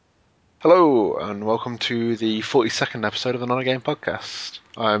Hello, and welcome to the 42nd episode of the Non Game Podcast.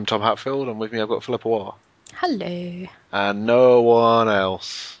 I'm Tom Hatfield, and with me I've got Philippa Waugh. Hello. And no one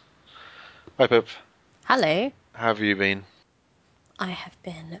else. Hi, Pip. Hello. How have you been? I have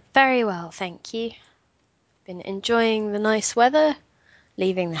been very well, thank you. Been enjoying the nice weather,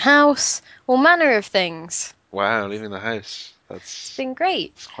 leaving the house, all manner of things. Wow, leaving the house. It's That's, been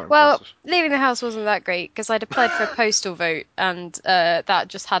great. that's quite Well, impressive. leaving the house wasn't that great because I'd applied for a postal vote and that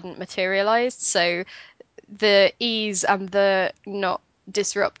just hadn't materialized. So the ease and the not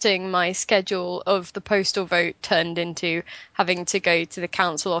disrupting my schedule of the postal vote turned into having to go to the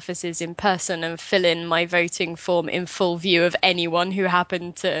council offices in person and fill in my voting form in full view of anyone who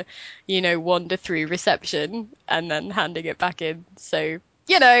happened to, wander through reception and then handing it back in. So,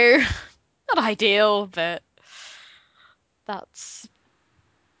 not ideal, but that's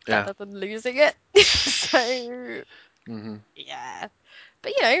Yeah. better than losing it. So, hmm yeah.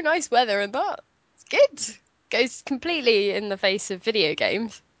 But nice weather and that. It's good. Goes completely in the face of video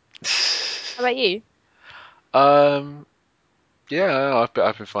games. How about you? um, yeah,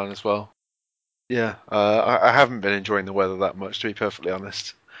 I've been fine as well. Yeah, I haven't been enjoying the weather that much, to be perfectly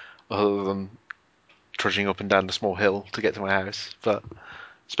honest, other than trudging up and down the small hill to get to my house. But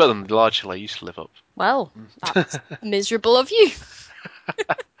it's better than the large hill I used to live up. Well, that's miserable of you.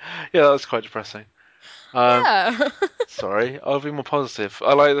 Yeah, that's quite depressing. Um, Yeah. Sorry, I'll be more positive.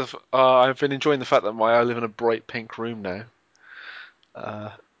 I've been enjoying the fact that I live in a bright pink room now. Uh,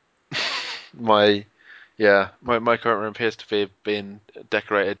 my my current room appears to be being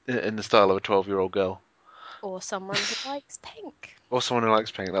decorated in the style of a 12-year-old girl Or someone who likes pink. or someone who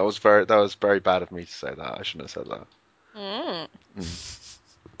likes pink. That was very bad of me to say that. I shouldn't have said that. Mm. Mm.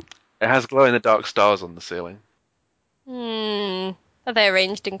 It has glow in the dark stars on the ceiling. Hmm. Are they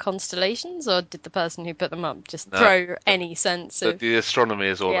arranged in constellations, or did the person who put them up just No, throw any sense of the astronomy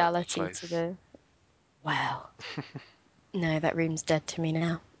is all over the reality to place. the... Well, no, that room's dead to me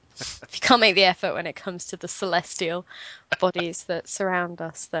now. If you can't make the effort when it comes to the celestial bodies that surround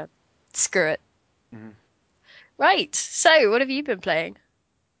us, then screw it. Mhm. Right, so what have you been playing?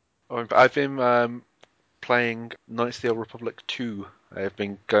 I've been playing Knights of the Old Republic 2. I've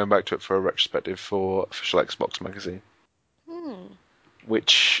been going back to it for a retrospective for Official Xbox Magazine, Hmm.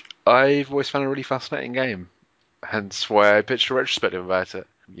 which I've always found a really fascinating game. Hence why I pitched a retrospective about it.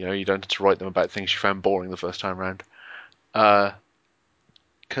 You don't have to write them about things you found boring the first time round.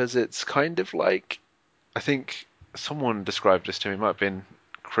 Because it's kind of like, I think someone described this to me, it might have been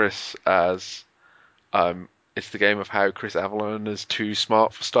Chris, as it's the game of how Chris Avellone is too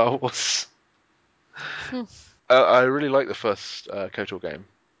smart for Star Wars. Hmm. I really like the first KOTOR game.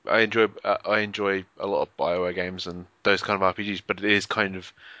 I enjoy a lot of BioWare games and those kind of RPGs, but it is kind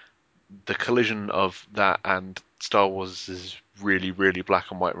of the collision of that and Star Wars' really, really black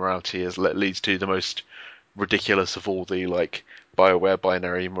and white morality leads to the most ridiculous of all the like BioWare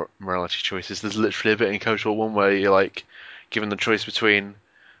binary morality choices. There's literally a bit in KOTOR 1 where you're like given the choice between,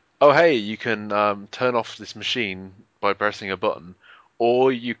 oh hey, you can turn off this machine by pressing a button,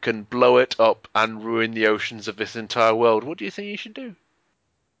 or you can blow it up and ruin the oceans of this entire world. What do you think you should do?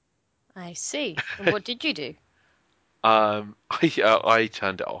 I see. And what did you do? I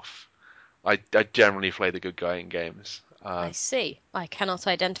turned it off. I generally play the good guy in games. I see. I cannot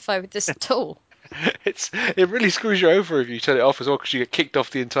identify with this at all. It really screws you over if you turn it off as well because you get kicked off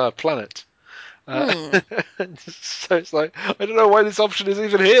the entire planet. Uh, Hmm. so it's like I don't know why this option is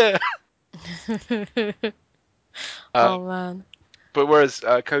even here. Uh, Oh man. but whereas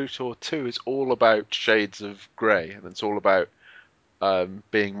KOTOR 2 is all about shades of grey and it's all about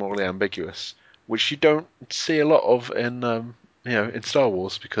being morally ambiguous, which you don't see a lot of in Star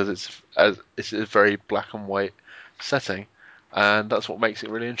Wars because it's a very black and white setting, and that's what makes it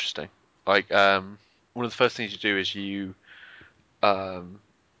really interesting. Like one of the first things you do um,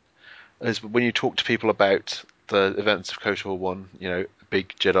 is when you talk to people about the events of KOTOR 1, big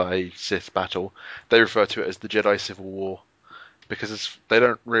Jedi Sith battle, they refer to it as the Jedi Civil War because they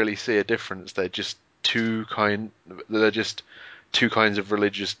don't really see a difference. Two kind. They're just two kinds of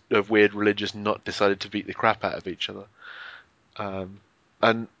weird religious not decided to beat the crap out of each other, um,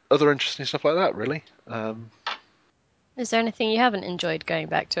 and other interesting stuff like that. Really. Is there anything you haven't enjoyed going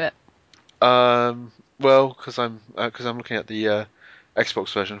back to it? Well, because I'm looking at the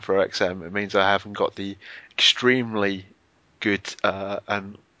Xbox version for XM, it means I haven't got the extremely good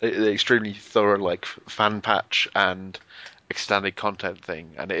and the extremely thorough like fan patch and extended content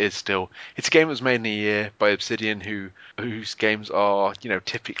thing, and it's a game that was made in a year by Obsidian, whose games are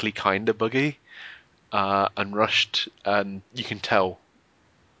typically kind of buggy and rushed, and you can tell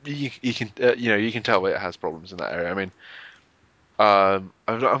you can tell it has problems in that area. I mean,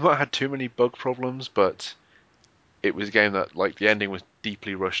 I've not had too many bug problems, but it was a game that like the ending was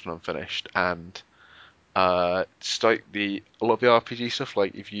deeply rushed and unfinished, and just like the a lot of the RPG stuff,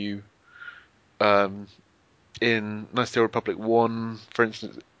 like if you um in Knights of the Old Republic 1, for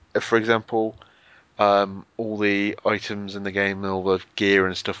instance, for example, all the items in the game and all the gear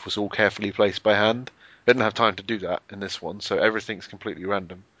and stuff was all carefully placed by hand. They didn't have time to do that in this one, so everything's completely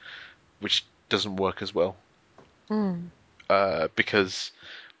random, which doesn't work as well. Mm. Because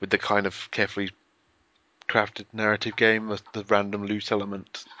with the kind of carefully crafted narrative game, the random loot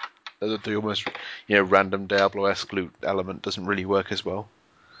element, the almost random Diablo-esque loot element doesn't really work as well.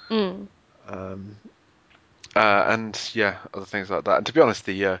 Mm. Um, and yeah, other things like that. And to be honest,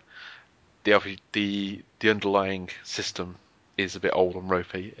 the underlying system is a bit old and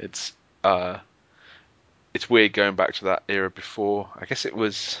ropey. It's weird going back to that era before. I guess it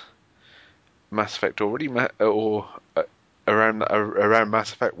was Mass Effect already, or around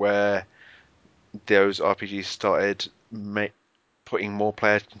Mass Effect where those RPGs started putting more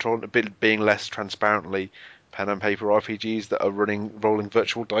player control, a bit being less transparently pen and paper RPGs that are rolling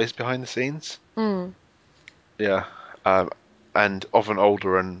virtual dice behind the scenes. Mm. Yeah, um, and often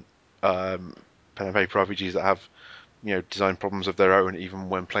older and pen and paper RPGs that have design problems of their own, even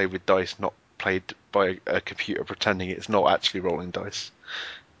when played with dice, not played by a computer pretending it's not actually rolling dice.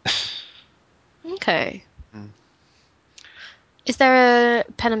 Okay. Mm. Is there a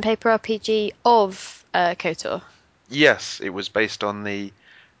pen and paper RPG of KOTOR? Yes, it was based on the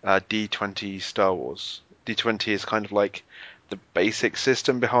D20 Star Wars. D20 is kind of like the basic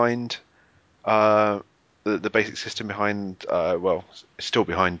system behind uh, the basic system behind well, it's still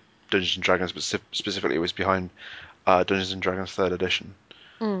behind Dungeons and Dragons, but specifically it was behind Dungeons and Dragons Third Edition.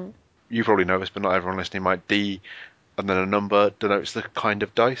 Mm. You probably know this, but not everyone listening might. D and then a number denotes the kind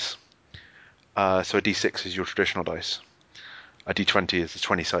of dice. So a D6 is your traditional dice. A D20 is the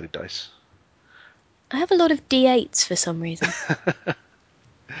 20-sided dice. I have a lot of D8s for some reason.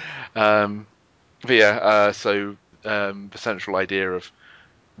 Um, but yeah, so the central idea of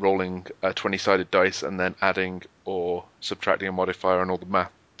rolling a 20-sided dice and then adding or subtracting a modifier and all the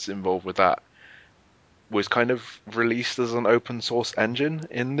maths involved with that was kind of released as an open source engine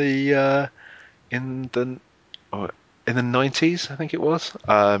in the oh, in the 90s, I think it was.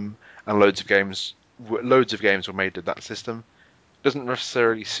 And loads of games were made with that system. Doesn't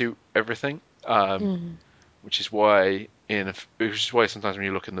necessarily suit everything, Mm. which is why sometimes when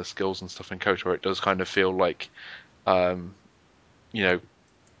you look in the skills and stuff in KOTOR, it does kind of feel like um, you know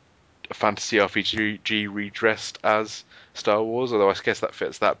a fantasy RPG redressed as Star Wars. Although I guess that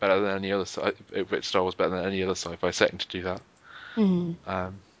fits that better than any other it fits Star Wars better than any other sci-fi setting to do that. Mm.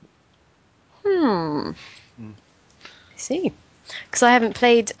 Um, Hmm. mm. I see. Because I haven't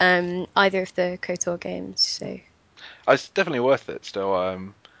played either of the KOTOR games, so. It's definitely worth it. Still,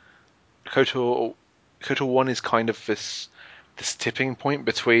 KOTOR KOTOR 1 is kind of this tipping point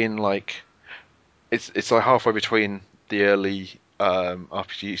between like it's like halfway between the early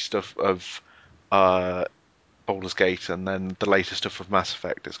RPG stuff of uh, Baldur's Gate and then the later stuff of Mass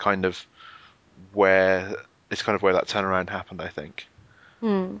Effect. Where it's kind of where that turnaround happened, I think.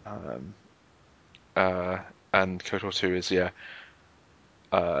 Hmm. Um, uh, and KOTOR 2 is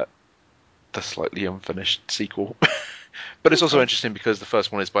uh, the slightly unfinished sequel. But it's also Okay. interesting because the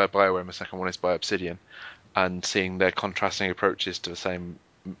first one is by BioWare and the second one is by Obsidian, and seeing their contrasting approaches to the same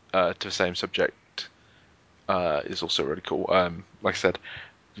subject is also really cool. Like I said,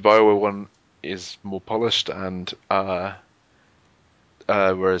 the BioWare one is more polished, and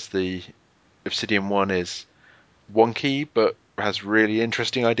whereas the Obsidian one is wonky but has really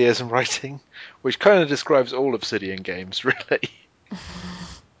interesting ideas and writing, which kind of describes all Obsidian games, really.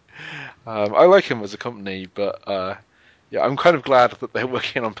 I like him as a company, but yeah, I'm kind of glad that they're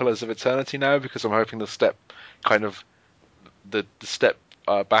working on Pillars of Eternity now because I'm hoping kind of the step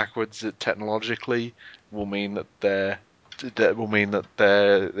backwards technologically will mean that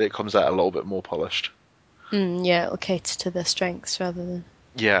it comes out a little bit more polished. Yeah, it'll cater to their strengths rather than.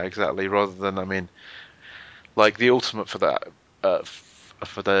 Yeah, exactly. Rather than, I mean, like the ultimate for that,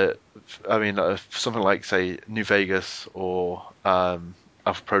 for the, I mean, something like say New Vegas or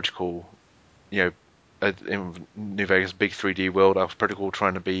Alpha Protocol, you know, in New Vegas, big 3D world, Alpha Protocol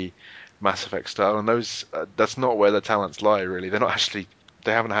trying to be Mass Effect style, and those that's not where their talents lie. Really, they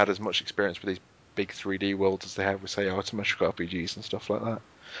haven't had as much experience with these big 3D worlds as they have with say isometric RPGs and stuff like that,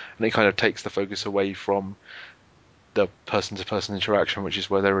 and it kind of takes the focus away from the person-to-person interaction, which is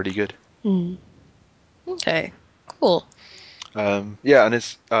where they're really good. Hmm. Okay. Cool. Yeah, and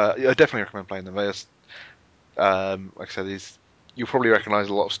I definitely recommend playing them. Like I said, these you'll probably recognise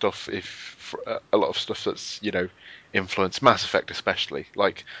a lot of stuff if a lot of stuff that's influenced Mass Effect, especially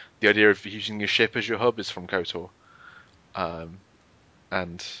like the idea of using your ship as your hub is from KOTOR, um,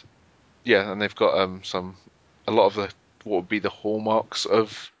 and yeah, and they've got a lot of the what would be the hallmarks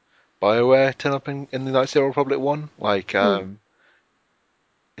of BioWare turn up in the Knights of the Old Republic one. Like Hmm.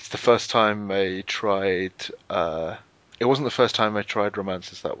 it's the first time they tried. It wasn't the first time they tried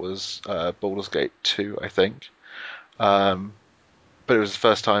romances. That was Baldur's Gate 2, I think. Um, but it was the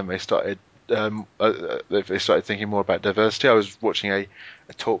first time they started thinking more about diversity. I was watching a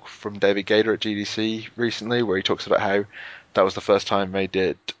talk from David Gator at GDC recently, where he talks about how that was the first time they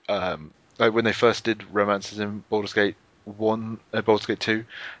did like when they first did romances in Baldur's Gate 1, Baldur's Gate 2.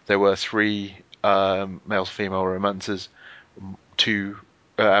 There were three male to female romances, two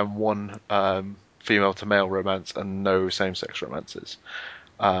and one female to male romance, and no same sex romances.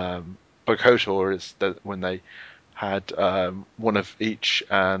 But KOTOR is that when they had one of each,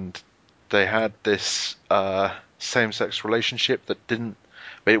 and they had this same-sex relationship that didn't.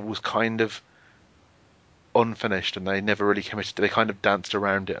 But it was kind of unfinished, and they never really committed. They kind of danced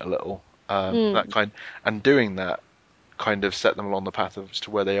around it a little. That Mm. kind and doing that kind of set them along the path as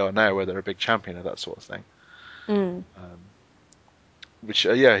to where they are now, where they're a big champion of that sort of thing. Mm. Um, which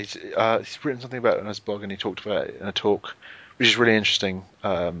yeah, he's written something about it on his blog, and he talked about it in a talk, which is really interesting.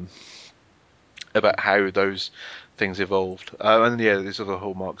 About how those things evolved. And yeah, there's other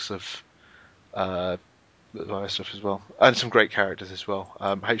hallmarks of uh, the stuff as well, and some great characters as well.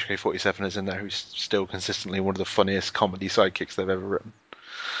 HK47 is in there, who's still consistently one of the funniest comedy sidekicks they've ever written.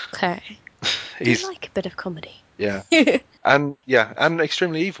 Okay. Do He's like a bit of comedy. yeah, and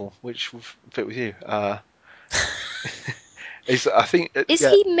extremely evil, which will fit with you. He's I think Is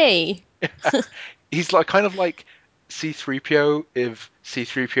yeah, he me? he's like kind of like C3PO if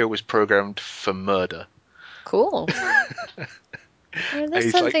C3PO was programmed for murder. Cool. Well, that's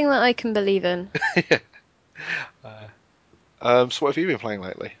He's like, something that I can believe in. yeah. So what have you been playing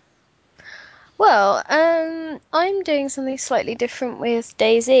lately? Well, I'm doing something slightly different with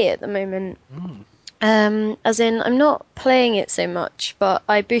DayZ at the moment. Mm. As in, I'm not playing it so much, but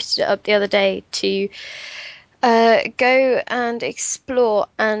I boosted it up the other day to go and explore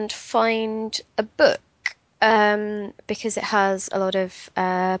and find a book. Because it has a lot of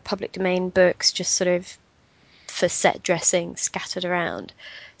public domain books just sort of for set dressing scattered around.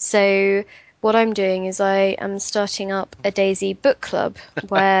 So what I'm doing is I am starting up a Daisy book club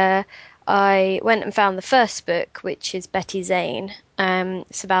where I went and found the first book, which is Betty Zane.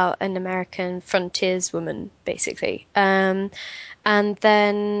 It's about an American frontierswoman, basically. And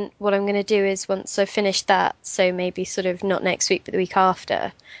then what I'm going to do is once I finish that, so maybe sort of not next week, but the week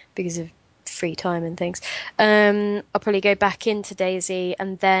after, because of free time and things, I'll probably go back into Daisy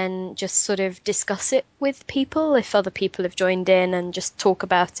and then just sort of discuss it with people if other people have joined in and just talk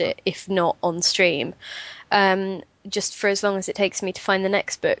about it, if not on stream, just for as long as it takes me to find the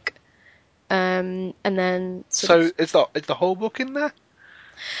next book. And then sort of So is the whole book in there?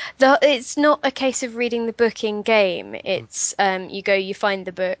 it's not a case of reading the book in game. It's you go, you find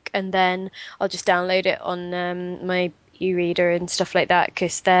the book, and then I'll just download it on my e-reader and stuff like that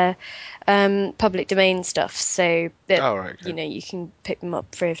because they're public domain stuff. So that Oh, right, okay. you can pick them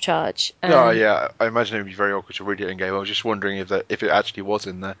up free of charge. No, yeah, I imagine it would be very awkward to read it in game. I was just wondering if it actually was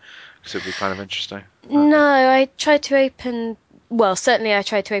in there, because it'd be kind of interesting. No, I tried to open. Well, certainly I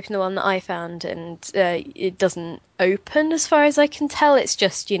tried to open the one that I found, and it doesn't open as far as I can tell. It's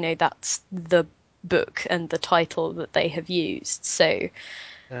just, that's the book and the title that they have used. So,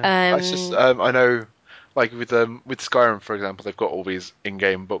 Yeah, it's just um, I know, like with Skyrim, for example, they've got all these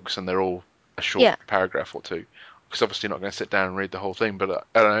in-game books, and they're all a short yeah. paragraph or two. Because obviously, you're not going to sit down and read the whole thing. But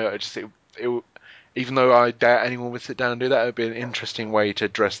I don't know. I just even though I doubt anyone would sit down and do that, it would be an interesting way to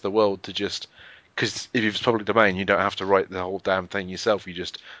address the world. To just because if it's public domain, you don't have to write the whole damn thing yourself. You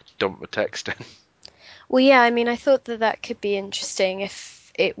just dump the text in. Well, yeah, I mean, I thought that that could be interesting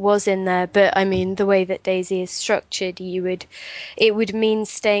if it was in there, but I mean, the way that Daisy is structured, it would mean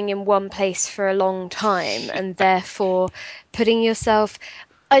staying in one place for a long time and therefore putting yourself.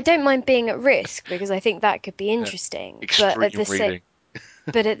 I don't mind being at risk because I think that could be Yeah. interesting, Extreme reading.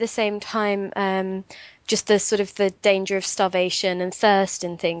 but at the same time, just the sort of the danger of starvation and thirst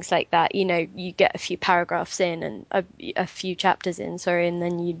and things like that. You get a few paragraphs in and a few chapters in, sorry, and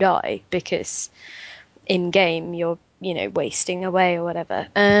then you die because in game you're wasting away or whatever.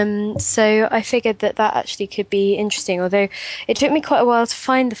 So I figured that that actually could be interesting, although it took me quite a while to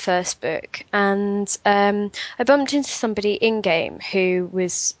find the first book, and I bumped into somebody in game who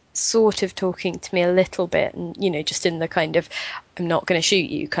was sort of talking to me a little bit, and just in the kind of I'm not going to shoot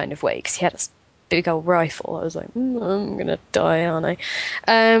you kind of way, because he had a big old rifle. I was like, I'm gonna die, aren't I?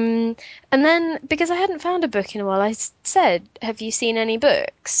 And then because I hadn't found a book in a while, I said, "Have you seen any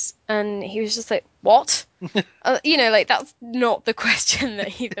books?" And he was just like, "What?" Like that's not the question that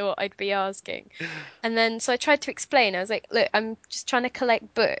he thought I'd be asking. And then so I tried to explain. I was like, "Look, I'm just trying to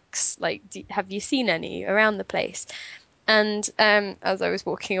collect books. Like, have you seen any around the place?" And as I was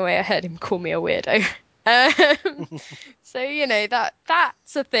walking away, I heard him call me a weirdo. Um, so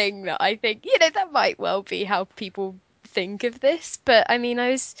that's a thing that I think that might well be how people think of this. But I mean,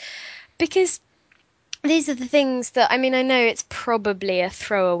 because these are the things that I mean. I know it's probably a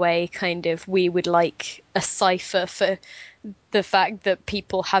throwaway kind of. We would like a cipher for the fact that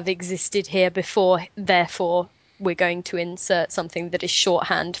people have existed here before, therefore we're going to insert something that is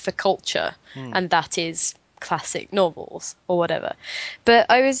shorthand for culture, and that is classic novels or whatever. But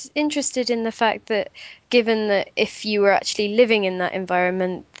I was interested in the fact that given that if you were actually living in that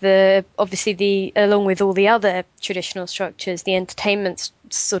environment, obviously the along with all the other traditional structures, the entertainment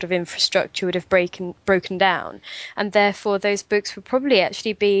sort of infrastructure would have broken down, and therefore those books would probably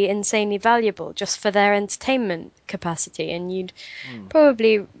actually be insanely valuable just for their entertainment capacity, and you'd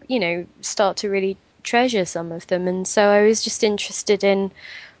probably start to really treasure some of them. And so I was just interested in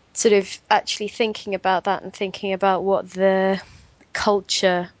sort of actually thinking about that and thinking about what the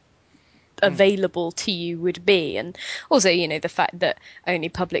culture available to you would be, and also the fact that only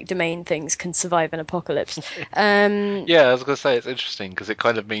public domain things can survive an apocalypse. Yeah, I was going to say it's interesting because it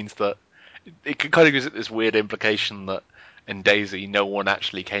kind of means that kind of gives it this weird implication that in Daisy no one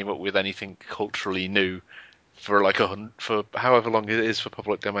actually came up with anything culturally new for for however long it is for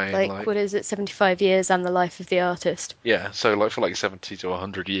public domain. Like, what is it, 75 years and the life of the artist? Yeah, so for 70 to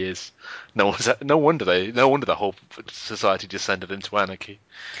 100 years, no wonder the whole society descended into anarchy.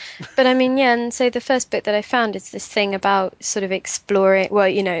 But I mean, yeah, and so the first book that I found is this thing about sort of exploring.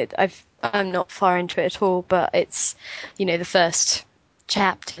 Well, I'm not far into it at all, but it's the first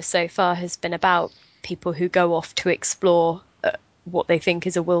chapter so far has been about people who go off to explore what they think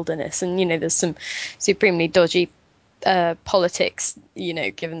is a wilderness, and there's some supremely dodgy politics,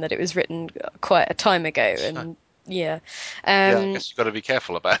 given that it was written quite a time ago, and yeah. Yeah, I Um, guess you've got to be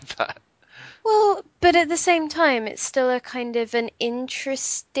careful about that. well, but at the same time, it's still a kind of an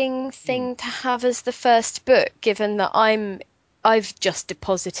interesting Hmm. thing to have as the first book, given that I've just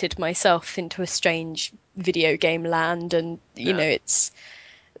deposited myself into a strange video game land, and Yeah. it's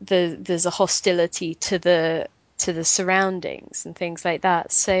there's a hostility to the surroundings and things like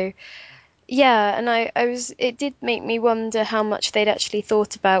that. So yeah, and it did make me wonder how much they'd actually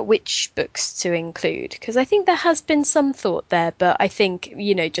thought about which books to include, because I think there has been some thought there, but I think,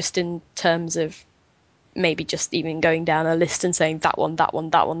 just in terms of maybe just even going down a list and saying that one, that one,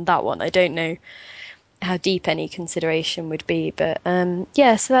 that one, that one, I don't know how deep any consideration would be. But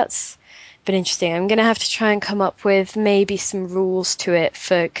yeah, so that's been interesting. I'm going to have to try and come up with maybe some rules to it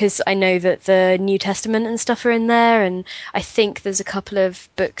because I know that the New Testament and stuff are in there, and I think there's a couple of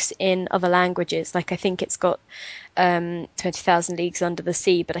books in other languages. Like I think it's got 20,000 Leagues Under the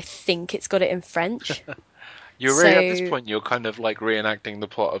Sea, but I think it's got it in French. You're really, at this So, point, you're kind of like reenacting the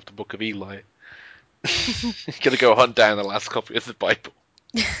plot of the Book of Eli. You're gonna go hunt down the last copy of the Bible.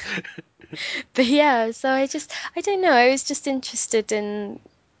 but yeah, so I don't know. I was just interested in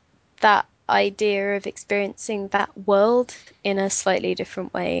that idea of experiencing that world in a slightly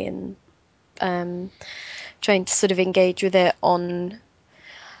different way, and um, trying to sort of engage with it on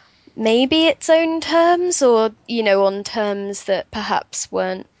maybe its own terms, or on terms that perhaps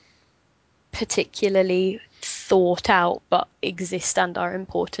weren't particularly thought out but exist and are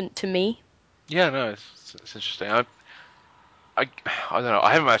important to me. Yeah, no, it's interesting. I don't know.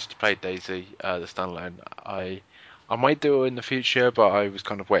 I haven't actually played Daisy, the standalone. I might do it in the future, but I was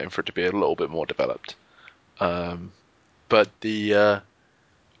kind of waiting for it to be a little bit more developed. Um, but I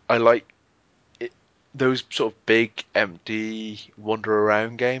like it, those sort of big, empty, wander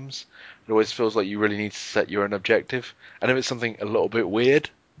around games. It always feels like you really need to set your own objective, and if it's something a little bit weird,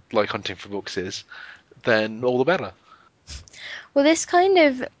 like Hunting for Books is, then all the better. Well, this kind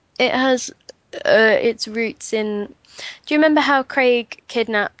of it has its roots in. Do you remember how Craig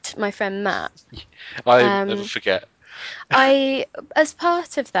kidnapped my friend Matt? I never Um, forget. I, as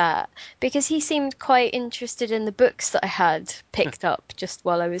part of that, because he seemed quite interested in the books that I had picked up just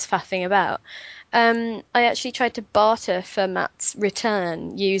while I was faffing about, I actually tried to barter for Matt's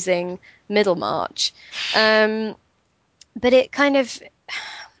return using Middlemarch. Um, but it kind of,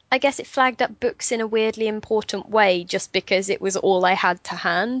 I guess it flagged up books in a weirdly important way just because it was all I had to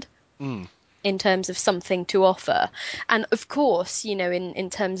hand Mm, in terms of something to offer. And of course, in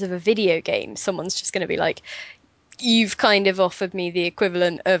terms of a video game, someone's just going to be like, you've kind of offered me the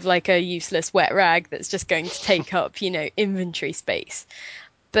equivalent of like a useless wet rag that's just going to take up, inventory space.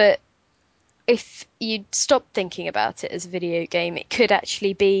 But if you stop thinking about it as a video game, it could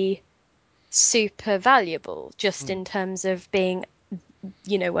actually be super valuable just Hmm. in terms of being,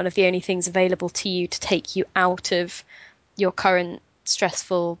 one of the only things available to you to take you out of your current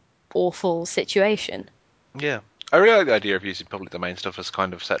stressful, awful situation. Yeah. I really like the idea of using public domain stuff as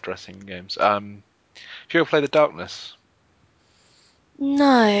kind of set dressing in games. If you ever play The Darkness,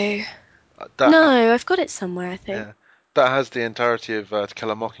 No, that no, I've got it somewhere, I think. yeah, that has the entirety of To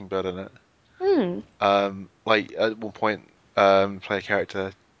Kill a Mockingbird in it. Hmm. Like at one point, play a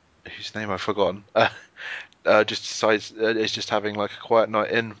character whose name I've forgotten. Just decides is just having like a quiet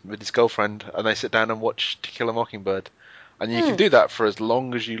night in with his girlfriend, and they sit down and watch To Kill a Mockingbird. And you can Hmm. do that for as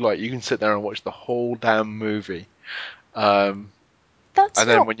long as you like. You can sit there and watch the whole damn movie. Um, That's and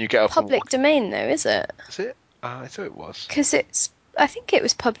then not when you get up and public walk, domain, though, is it? is it? I thought it was. Because I think it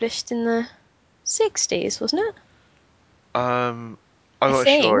was published in the 60s, wasn't it? Um, I'm I not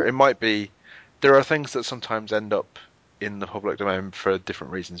sure. It think. might be. There are things that sometimes end up in the public domain for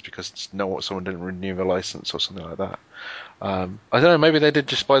different reasons because someone didn't renew the license or something like that. I don't know. Maybe they did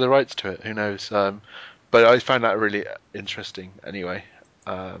just buy the rights to it. Who knows? But I found that really interesting anyway.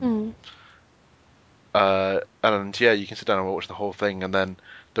 Um, Hmm. and yeah, you can sit down and watch the whole thing, and then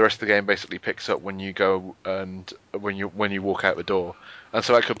the rest of the game basically picks up when you go and when you walk out the door. And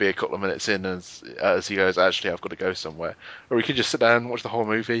so that could be a couple of minutes in as he goes, actually, I've got to go somewhere. Or we could just sit down and watch the whole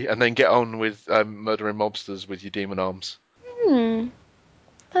movie, and then get on with murdering mobsters with your demon arms. Hmm.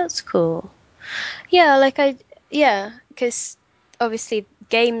 That's cool. Yeah, yeah, because obviously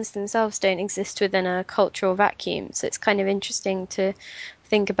games themselves don't exist within a cultural vacuum, so it's kind of interesting to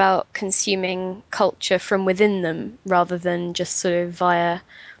think about consuming culture from within them rather than just sort of via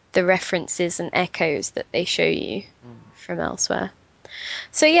the references and echoes that they show you Mm. from elsewhere.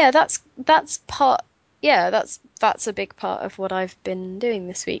 So yeah, that's part. Yeah, that's a big part of what I've been doing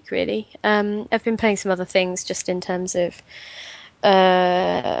this week, really. I've been playing some other things just in terms of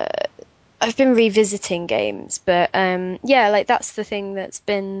uh, I've been revisiting games, but yeah, like that's the thing that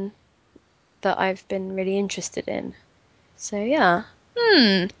I've been really interested in. So yeah.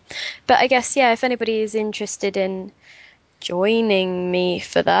 But I guess yeah, if anybody is interested in joining me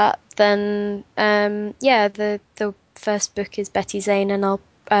for that, then yeah, the first book is Betty Zane, and I'll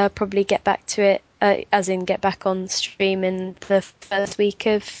probably get back to it, as in get back on stream in the first week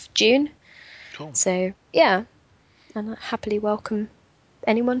of June. Cool. So yeah, and I happily welcome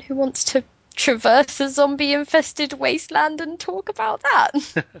anyone who wants to traverse a zombie infested wasteland and talk about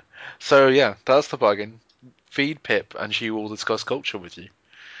that. So yeah, that's the bargain. Feed Pip, and she will discuss culture with you.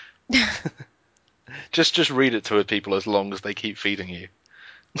 Just read it to people as long as they keep feeding you,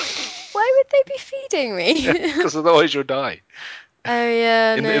 Why would they be feeding me? because otherwise you'll die. Oh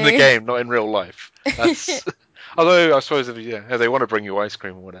yeah, In the no. game, not in real life. That's although I suppose if they want to bring you ice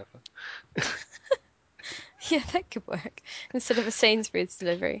cream or whatever. Yeah, that could work instead of a Sainsbury's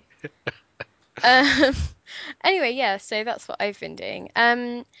delivery. Um, anyway, yeah, so that's what I've been doing.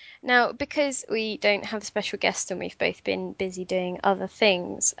 Now, because we don't have a special guest and we've both been busy doing other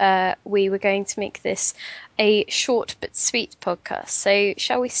things, we were going to make this a short but sweet podcast. So,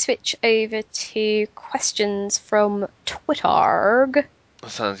 shall we switch over to questions from Twitter? That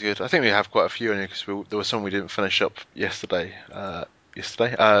sounds good. I think we have quite a few in because there was some we didn't finish up yesterday.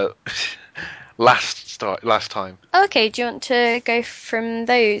 Yesterday, last time. Okay, do you want to go from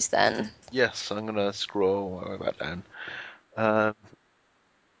those then? Yes, I'm gonna scroll my way back down. Um,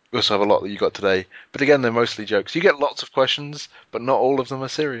 we also have a lot that you got today, but again, they're mostly jokes. You get lots of questions, but not all of them are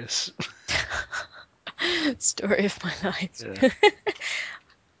serious. Story of my life. Yeah.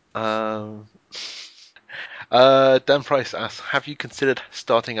 Um, Dan Price asks, "Have you considered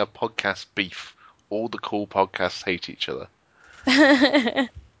starting a podcast beef? All the cool podcasts hate each other."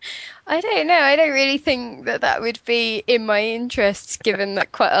 I don't know. I don't really think that that would be in my interests, given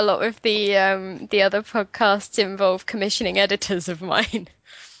that quite a lot of the other podcasts involve commissioning editors of mine.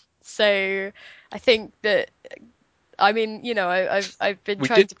 So I think that I mean, I've been We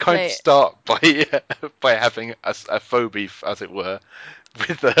trying did to kind of play it. start by by having a faux beef, as it were,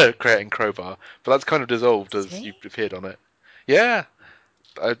 with creating Crowbar, but that's kind of dissolved as you See? appeared on it. Yeah,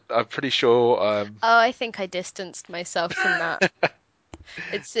 I'm pretty sure. Oh, I think I distanced myself from that.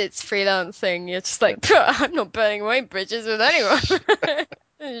 It's freelancing. You're just Yeah. like, I'm not burning my bridges with anyone.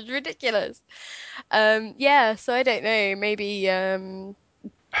 It's ridiculous. Yeah, so I don't know. Maybe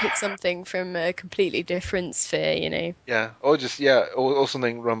pick something from a completely different sphere. Yeah, or just or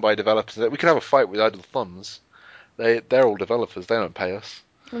something run by developers. We could have a fight with Idle Thumbs. They're all developers. They don't pay us.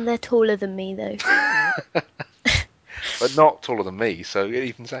 And they're taller than me, though. but not taller than me, so it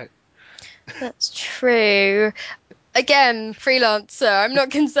evens out. That's true. Again, freelancer. I'm not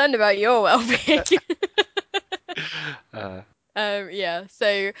concerned about your well-being. Uh, Yeah.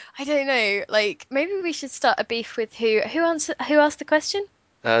 So I don't know. Like, maybe we should start a beef with who asked the question?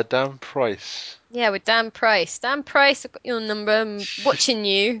 Dan Price. Yeah, with Dan Price. Dan Price, I've got your number. I'm watching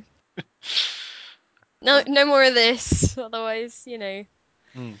you. No, Uh, no more of this. Otherwise,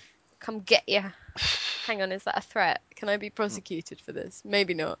 hmm. come get you. Hang on, is that a threat? Can I be prosecuted for this?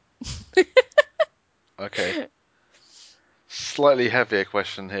 Maybe not. Okay, slightly heavier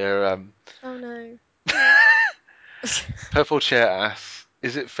question here. Oh no. Purple Chair asks,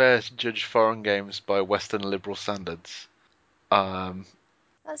 "Is it fair to judge foreign games by Western liberal standards?" Um,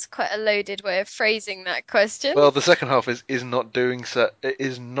 That's quite a loaded way of phrasing that question. well, the second half is not doing so. It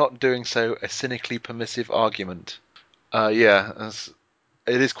is not doing so a cynically permissive argument. Yeah,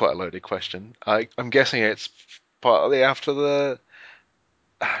 it is quite a loaded question. I'm guessing it's partly after the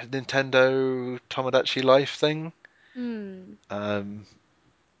Nintendo Tomodachi Life thing. Hmm. Um,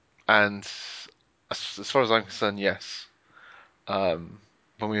 and as far as I'm concerned, yes. When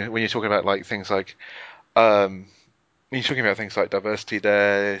you're talking about like things like um, when you're talking about things like diversity,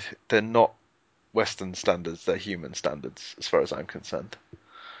 they're not Western standards; they're human standards, as far as I'm concerned.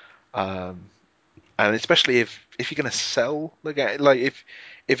 Um, and especially if you're going to sell the game, like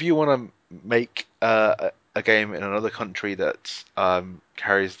if you want to make a game in another country that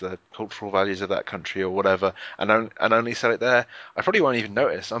carries the cultural values of that country or whatever, and only sell it there, I probably won't even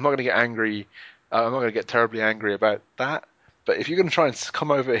notice. I'm not going to get angry. I'm not going to get terribly angry about that. But if you're going to try and come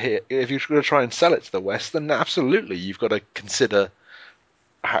over here, if you're going to try and sell it to the West, then absolutely you've got to consider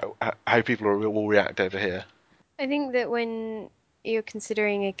how people will react over here. I think that when you're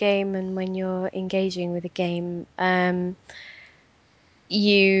considering a game and when you're engaging with a game,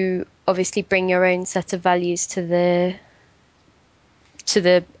 you obviously bring your own set of values to the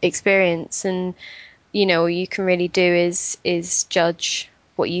experience, and all you can really do is judge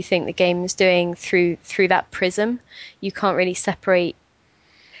what you think the game is doing through that prism. You can't really separate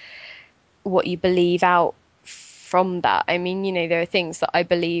what you believe out from that. I mean, there are things that I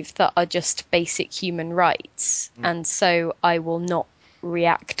believe that are just basic human rights, Mm. and so I will not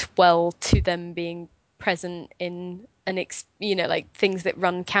react well to them being present in like things that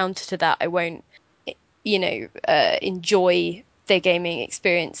run counter to that. I won't, enjoy their gaming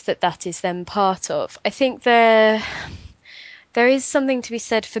experience that is then part of. I think there is something to be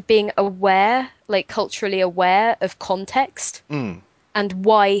said for being aware, like culturally aware of context Mm. and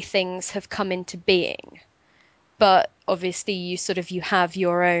why things have come into being. But obviously you have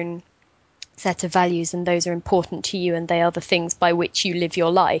your own set of values and those are important to you and they are the things by which you live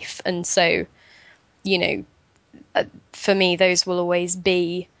your life. And so, you know, for me, those will always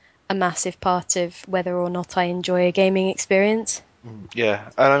be a massive part of whether or not I enjoy a gaming experience. Yeah,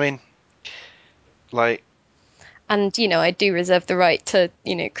 and I mean, like, And, I do reserve the right to,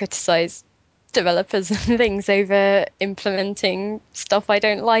 criticize developers and things over implementing stuff I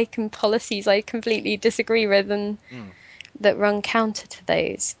don't like and policies I completely disagree with and mm, that run counter to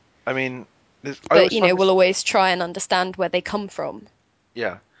those. I mean, I But, always find we'll this. always try and understand where they come from.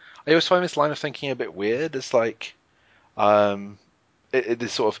 Yeah, I always find this line of thinking a bit weird. It's like, um, it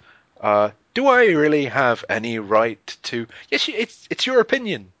is sort of, do I really have any right to? Yes, it's your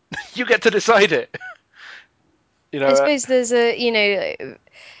opinion. You get to decide it. You I know. suppose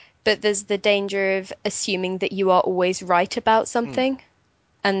but there's the danger of assuming that you are always right about Mm, something,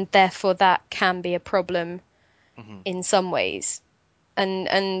 and therefore that can be a problem mhm. in some ways.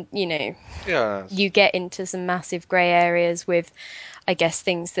 And Yeah. you get into some massive grey areas with, I guess,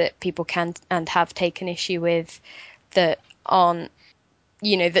 things that people can and have taken issue with that aren't,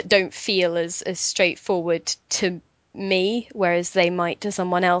 that don't feel as straightforward to me, whereas they might to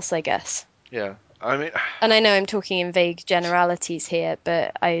someone else, I guess. Yeah. I mean, And I know I'm talking in vague generalities here,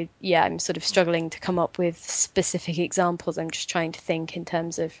 but I'm sort of struggling to come up with specific examples. I'm just trying to think in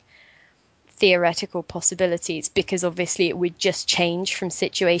terms of theoretical possibilities because obviously it would just change from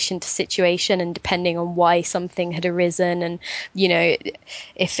situation to situation and depending on why something had arisen and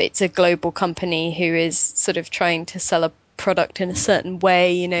if it's a global company who is sort of trying to sell a product in a certain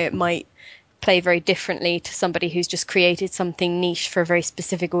way, it might play very differently to somebody who's just created something niche for a very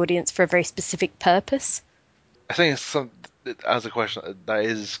specific audience for a very specific purpose. I think it's as a question that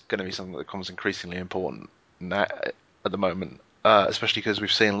is going to be something that becomes increasingly important now, at the moment, especially because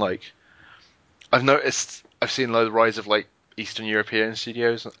we've seen like I've seen the rise of like Eastern European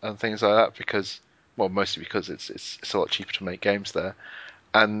studios and things like that because, well, mostly because it's a lot cheaper to make games there,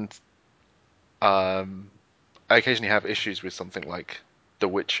 and I occasionally have issues with something like The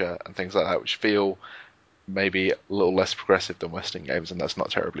Witcher and things like that, which feel maybe a little less progressive than Western games, and that's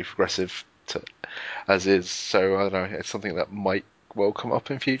not terribly progressive as is. So I don't know. It's something that might well come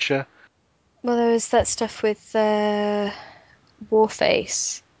up in future. Well, there was that stuff with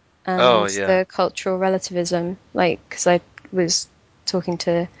Warface Oh and yeah. the cultural relativism, like because I was talking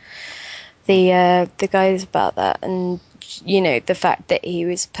to Mm, the guys about that, and the fact that he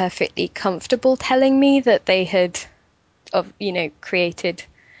was perfectly comfortable telling me that they had created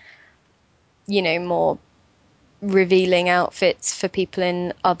more revealing outfits for people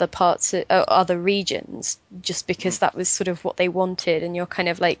in other parts of other regions just mm, because that was sort of what they wanted, and you're kind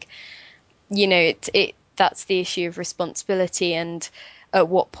of like, it that's the issue of responsibility, and at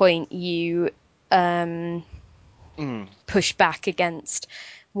what point you mm, push back against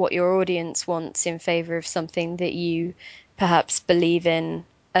what your audience wants in favor of something that you perhaps believe in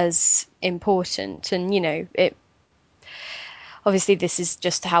as important. And it obviously this is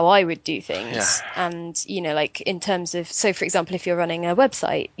just how I would do yeah. things. And like in terms of, so for example, if you're running a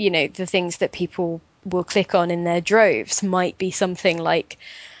website, the things that people will click on in their droves might be something like,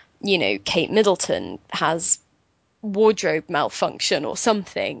 Kate Middleton has wardrobe malfunction or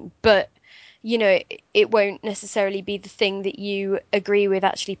something, but it won't necessarily be the thing that you agree with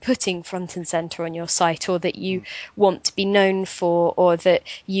actually putting front and center on your site, or that you Mm, want to be known for, or that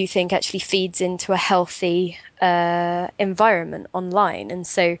you think actually feeds into a healthy environment online. And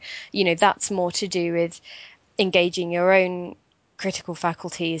so, that's more to do with engaging your own critical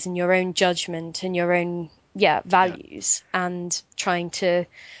faculties and your own judgment and your own yeah. values, and trying to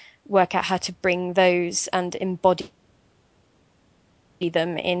work out how to bring those and embody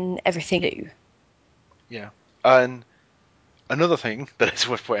them in everything you do. Yeah. And another thing that is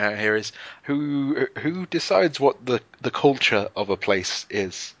worth pointing out here is who decides what the culture of a place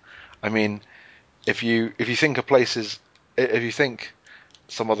is. I mean, if you think a place is if you think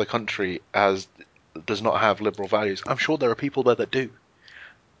some other country has does not have liberal values, I'm sure there are people there that do,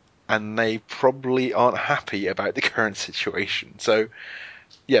 and they probably aren't happy about the current situation. So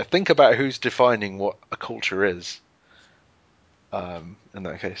yeah, think about who's defining what a culture is. In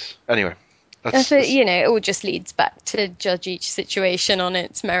that case, anyway, And so, that's it all just leads back to judge each situation on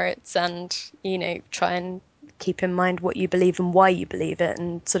its merits, and, try and keep in mind what you believe and why you believe it,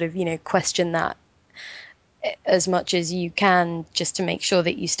 and sort of, question that as much as you can, just to make sure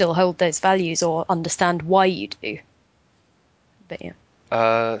that you still hold those values or understand why you do. But yeah,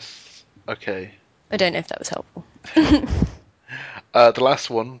 uh okay. I don't know if that was helpful. The last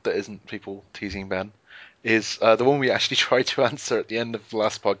one that isn't people teasing Ben is the one we actually tried to answer at the end of the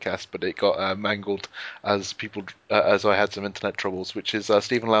last podcast, but it got mangled as I had some internet troubles. Which is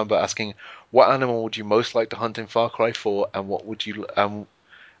Stephen Lambert asking, "What animal would you most like to hunt in Far Cry 4, and what would you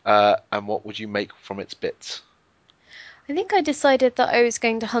make from its bits?" I think I decided that I was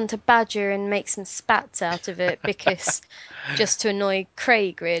going to hunt a badger and make some spats out of it, because just to annoy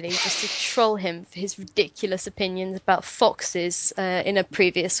Craig, really, just to troll him for his ridiculous opinions about foxes in a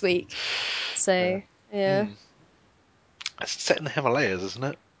previous week. Yeah. So, yeah. Hmm. It's set in the Himalayas, isn't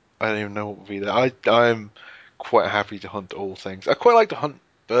it? I don't even know what would be there. I'm quite happy to hunt all things. I quite like to hunt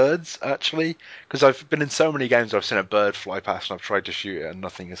birds actually, because I've been in so many games where I've seen a bird fly past and I've tried to shoot it and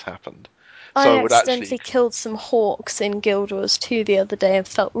nothing has happened. So I I would actually, accidentally killed some hawks in Guild Wars 2 the other day and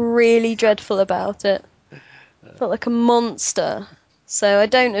felt really dreadful about it. Felt like a monster. So I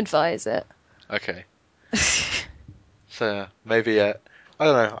don't advise it. okay. So maybe I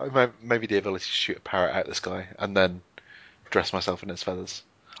don't know. Maybe the ability to shoot a parrot out the sky and then dress myself in its feathers.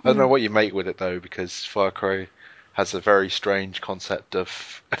 I don't know Mm. what you make with it though, because Far Cry has a very strange concept of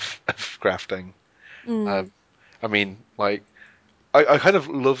crafting. Uh, Mm. I mean, like I kind of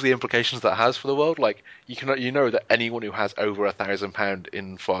love the implications that has for the world. Like you know that anyone who has over £1,000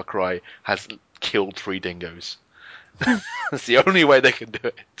 in Far Cry has killed 3 dingoes. That's the only way they can do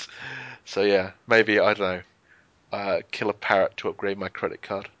it. So yeah, maybe I don't know. Kill a parrot to upgrade my credit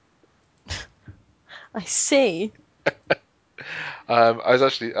card. I see. I was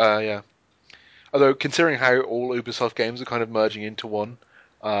actually yeah. Although considering how all Ubisoft games are kind of merging into one,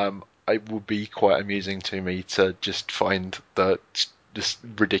 it would be quite amusing to me to just find the just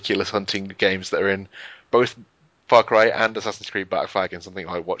ridiculous hunting games that are in both Far Cry and Assassin's Creed Black Flag in something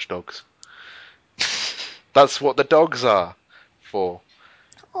like Watch Dogs. That's what the dogs are for.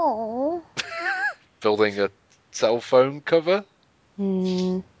 Oh. Building a cell phone cover. I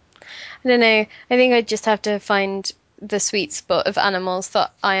don't know. I think I just have to find the sweet spot of animals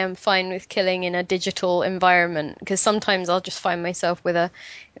that I am fine with killing in a digital environment, because sometimes I'll just find myself with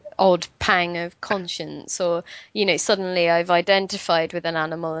odd pang of conscience, or suddenly I've identified with an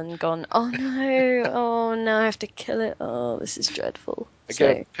animal and gone, oh no, I have to kill it. Oh, this is dreadful.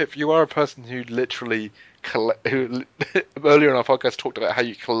 Again, So, Pip, you are a person who literally collect. Who earlier in our podcast talked about how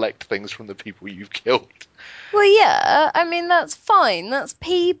you collect things from the people you've killed, well, yeah, I mean that's fine. That's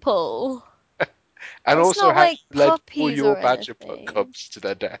people. and That's also not how you like led all puppies your or badger anything. cubs to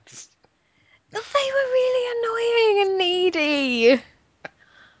their deaths. They were really annoying and needy.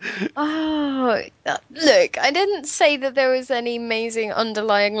 Oh, look, I didn't say that there was any amazing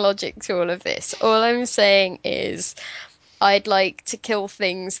underlying logic to all of this. All I'm saying is I'd like to kill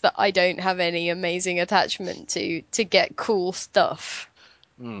things that I don't have any amazing attachment to get cool stuff,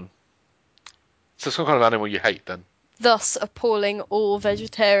 Hmm. So some kind of animal you hate then. thus appalling all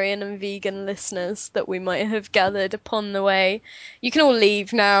vegetarian and vegan listeners that we might have gathered upon the way. You can all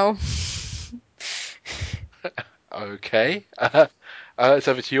leave now. Okay. It's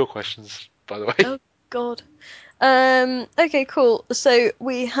over to your questions, by the way. Oh God. Okay, cool. So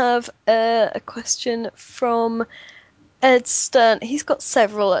we have a question from Ed Stern. He's got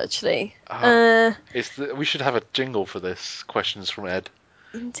several actually. Uh, we should have a jingle for this. Questions from Ed.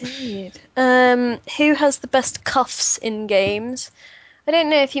 Indeed. Who has the best cuffs in games? I don't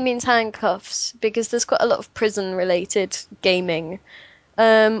know if he means handcuffs because there's quite a lot of prison-related gaming,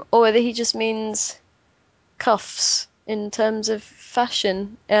 or whether he just means cuffs in terms of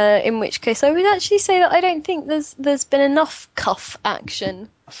fashion. In which case, I would actually say that I don't think there's been enough cuff action.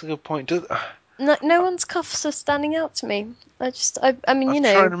 That's a good point. No one's cuffs are standing out to me. I mean, I'm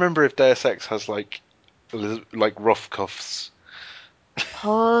trying to remember if Deus Ex has like rough cuffs.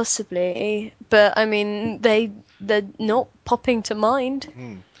 possibly, but I mean, they're not popping to mind.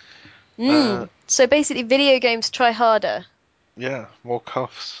 Hmm. Uh, So basically, video games try harder. yeah, more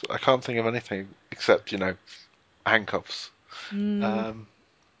cuffs. I can't think of anything except handcuffs. Mm, Um,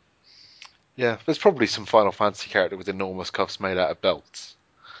 yeah, there's probably some Final Fantasy character with enormous cuffs made out of belts.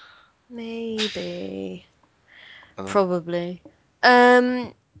 maybe, And probably.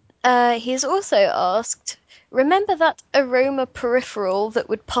 Um, he's also asked, remember that aroma peripheral that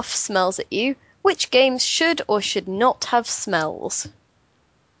would puff smells at you? Which games should or should not have smells?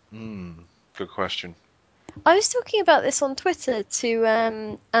 good question. I was talking about this on Twitter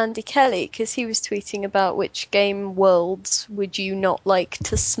to Andy Kelly because he was tweeting about which game worlds would you not like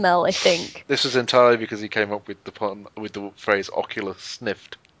to smell, I think. This was entirely because he came up with the phrase "Oculus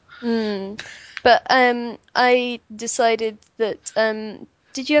sniffed." Mm. But I decided that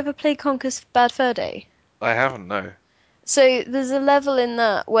did you ever play Conker's Bad Fur Day? I haven't, no. So there's a level in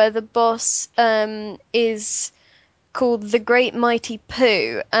that where the boss is called the Great Mighty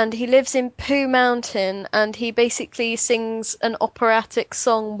Pooh, and he lives in Pooh Mountain, and he basically sings an operatic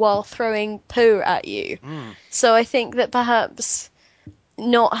song while throwing poo at you. Hmm. So I think that perhaps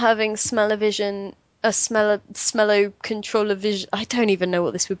not having smell-o-vision, a smello controller vision. I don't even know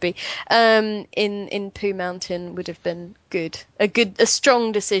what this would be. In Pooh Mountain would have been good. A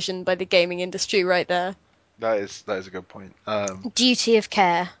strong decision by the gaming industry right there. That is a good point. Duty of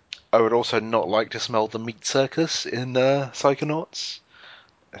care. I would also not like to smell the meat circus in Psychonauts.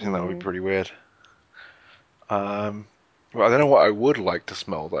 I think that would be Mm. pretty weird. Well, I don't know what I would like to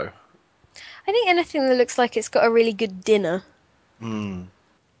smell though. I think anything that looks like it's got a really good dinner. Hmm.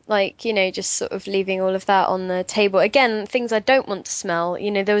 Like, just sort of leaving all of that on the table. Again, things I don't want to smell.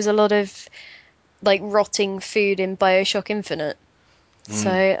 There was a lot of like rotting food in BioShock Infinite. So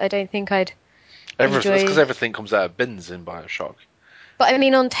Hmm. I don't think I'd That's because enjoy. everything comes out of bins in Bioshock. But I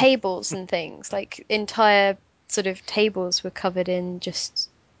mean, on tables and things, like entire sort of tables were covered in just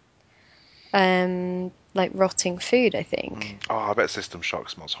like rotting food, I think. Oh, I bet System Shock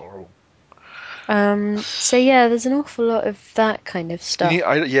smells horrible. So yeah, there's an awful lot of that kind of stuff,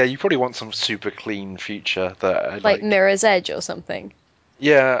 Yeah, you probably want some super clean future that like Mirror's Edge or something.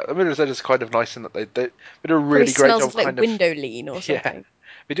 Yeah, I mean, it's just kind of nice in that they do a Probably really great smells job of of like kind of window lean or yeah, something.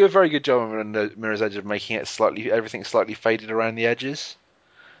 they do a very good job in the Mirror's Edge of making it everything slightly faded around the edges,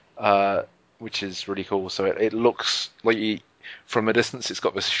 uh, which is really cool. So it looks like from a distance it's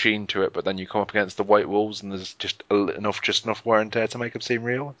got this sheen to it, but then you come up against the white walls and there's just enough wear and tear to make them seem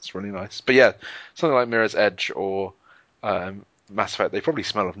real. It's really nice. But yeah, something like Mirror's Edge or Mass Effect, they probably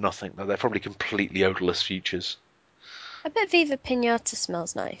smell of nothing. They're probably completely odorless futures. I bet Viva Pinata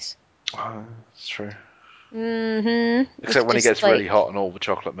smells nice. Oh, that's true. You Except could when it just gets really like, hot and all the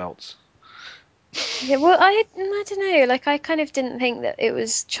chocolate melts. yeah. Well, I don't know. Like, I kind of didn't think that it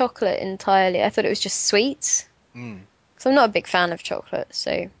was chocolate entirely. I thought it was just sweets. Mm. Because I'm not a big fan of chocolate,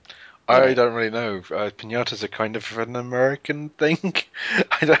 so you I know. don't really know. Pinatas are kind of an American thing.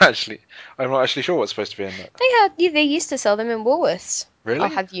 I don't actually. I'm not actually sure what's supposed to be in that. They used to sell them in Woolworths. I'll Really?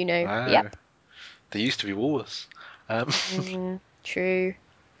 have you know. Wow. Yep. There used to be wars. Um, True.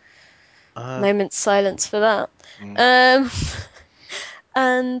 uh, Moment's silence for that. mm. Um,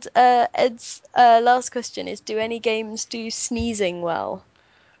 and Ed's last question is: do any games do sneezing well?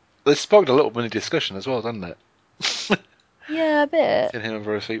 This sparked a little mini discussion as well, doesn't it? Yeah, a bit. Between him and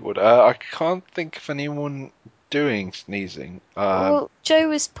Rose Fleetwood. I can't think of anyone doing sneezing. Well, Joe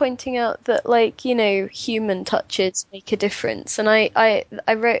was pointing out that, like, human touches make a difference, and I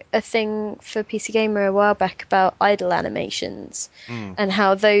wrote a thing for PC Gamer a while back about idle animations Mm, and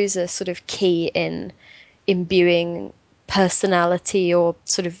how those are sort of key in imbuing personality or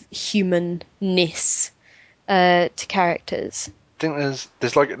sort of humanness to characters. I think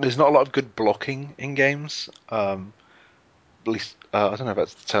there's not a lot of good blocking in games. At least I don't know if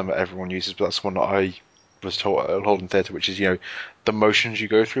that's the term that everyone uses, but that's one that I was taught at Holden Theatre, which is the motions you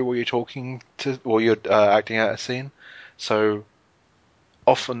go through while you're talking to while you're acting out a scene. So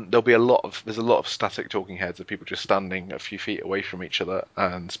often there's a lot of static talking heads of people just standing a few feet away from each other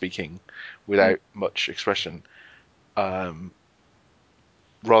and speaking Mm. without much expression, um,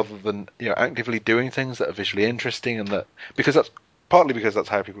 rather than actively doing things that are visually interesting and that because that's partly because that's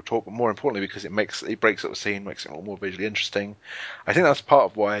how people talk, but more importantly because it breaks up the scene, makes it a lot more visually interesting. I think that's part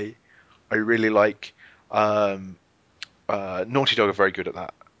of why I really like um, Naughty Dog are very good at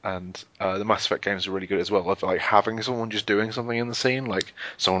that, and the Mass Effect games are really good as well. Of like having someone just doing something in the scene, like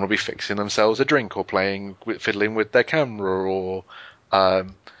someone will be fixing themselves a drink or fiddling with their camera, or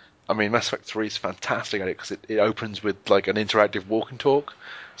um, I mean, Mass Effect 3 is fantastic at it because it opens with like an interactive walk and talk,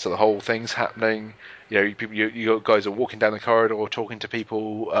 so the whole thing's happening. You guys are walking down the corridor, talking to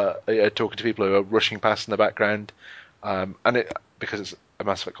people who are rushing past in the background, and it because it's a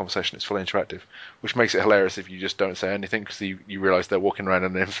Mass Effect conversation, it's fully interactive, which makes it hilarious if you just don't say anything because you realise they're walking around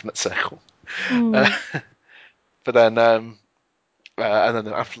in an infinite circle. Uh, Mm. but then, and then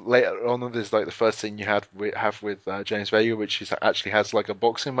after, later on, there's like the first scene you have with James Vega, which actually has like a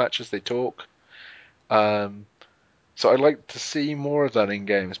boxing match as they talk. Um, so I'd like to see more of that in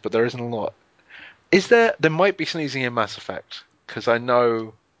games, but there isn't a lot. Is there? There might be sneezing in Mass Effect because I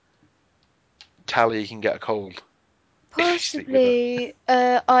know Tally can get a cold if you sleep with her.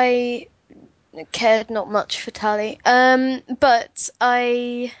 Possibly. I cared not much for Tally. But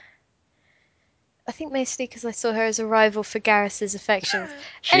I think mostly because I saw her as a rival for Garrus's affections.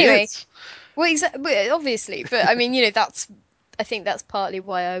 She Anyway, is. well, obviously, but I mean, I think that's partly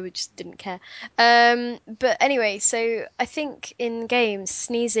why I just didn't care. But anyway, so I think in games,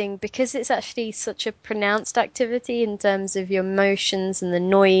 sneezing, because it's actually such a pronounced activity in terms of your motions and the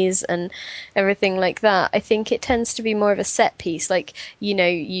noise and everything like that, I think it tends to be more of a set piece. Like,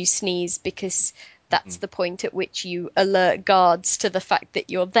 you sneeze because that's Mhm. the point at which you alert guards to the fact that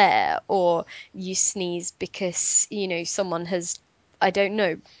you're there, or you sneeze because, someone has, I don't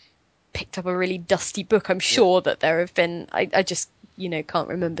know, picked up a really dusty book. I'm Yeah. sure that there have been, I just, can't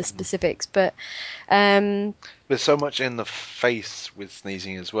remember specifics, but um, There's so much in the face with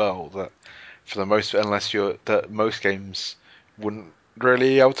sneezing as well that for the most, unless you're that most games wouldn't really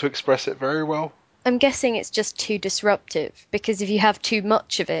be able to express it very well. I'm guessing it's just too disruptive because if you have too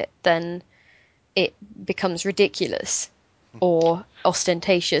much of it, then it becomes ridiculous or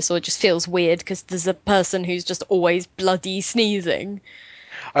ostentatious or just feels weird because there's a person who's just always bloody sneezing.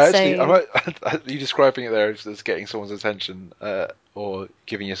 So, You describing it there as getting someone's attention or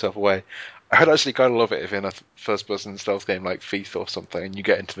giving yourself away. I'd actually kind of love it if in a first-person stealth game like Thief or something, and you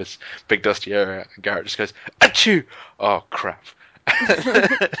get into this big dusty area, and Garrett just goes, "Achoo! Oh crap!"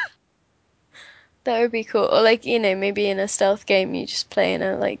 that would be cool. Or like, maybe in a stealth game you just play in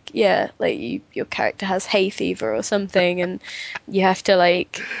a like yeah, like your character has hay fever or something and you have to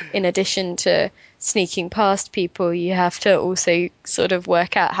like in addition to sneaking past people, you have to also sort of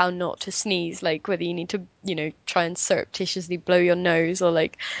work out how not to sneeze, like whether you need to, try and surreptitiously blow your nose or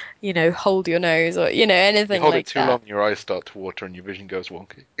like, hold your nose or, You anything hold it like too that. long, your eyes start to water, and your vision goes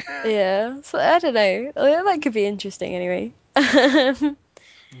wonky. Yeah. So I don't know. That could be interesting anyway.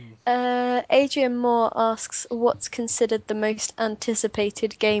 Adrian Moore asks, what's considered the most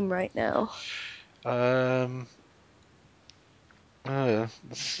anticipated game right now? Um,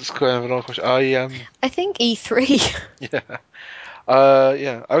 that's kind of an odd question. I I think E3. yeah.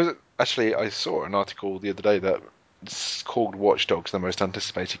 Yeah, I saw an article the other day that it's called Watch Dogs the most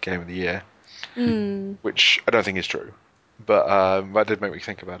anticipated game of the year, Hmm. which I don't think is true, but that did make me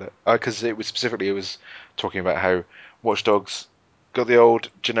think about it because it was talking about how Watch Dogs got the old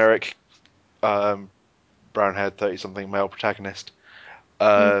generic um, brown haired 30 something male protagonist,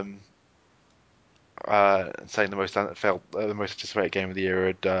 Mm. um, saying the most anticipated game of the year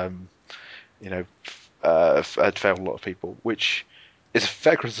had you know had failed a lot of people, which it's a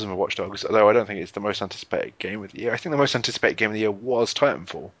fair criticism of Watch Dogs, although I don't think it's the most anticipated game of the year. I think the most anticipated game of the year was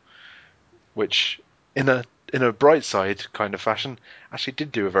Titanfall, which, in a bright side kind of fashion, actually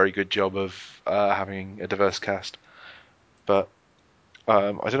did do a very good job of having a diverse cast. But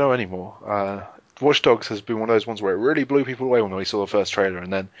I don't know anymore. Watch Dogs has been one of those ones where it really blew people away when we saw the first trailer,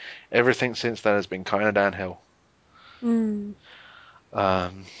 and then everything since then has been kind of downhill. Mm.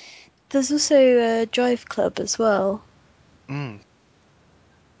 Um, There's also Drive Club as well, mm,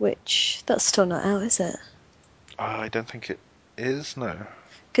 which that's still not out, is it? I don't think it is. No.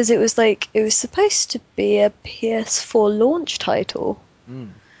 Because it was supposed to be a PS4 launch title, Mm,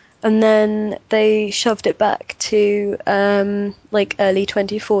 and then they shoved it back to like early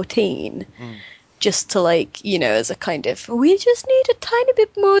 2014, mm. just to like, as a kind of, we just need a tiny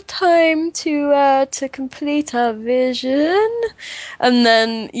bit more time to complete our vision. And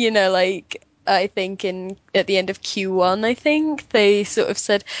then, like, I think in at the end of Q1, I think they sort of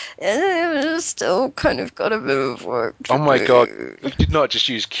said, still kind of got a bit of work to Oh my god, do. we did not just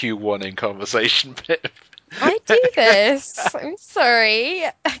use Q1 in conversation, Pip. I do this. I'm sorry.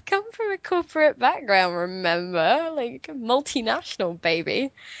 I come from a corporate background, remember? Like multinational,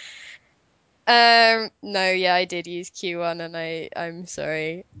 baby. No, yeah, I did use Q1 and I'm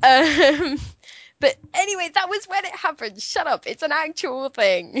sorry. But anyway, that was when it happened. Shut up. It's an actual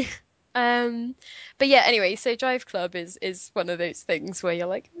thing. Um, but yeah, anyway, so Drive Club is one of those things where you're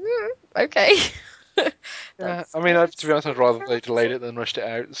like, okay. Yeah, That's I mean, kind of to be honest, I'd rather they delayed promising. it than rushed it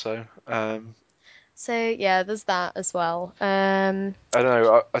out. So, So yeah, there's that as well. I don't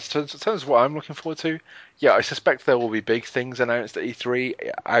know. In terms of what I'm looking forward to, yeah, I suspect there will be big things announced at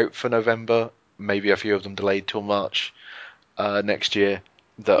E3 out for November. Maybe a few of them delayed till March next year.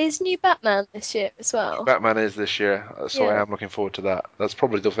 That Is new Batman this year as well? Batman is this year, so I Yeah. am looking forward to that. That's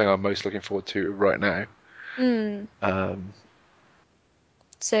probably the thing I'm most looking forward to right now. Mm. Um,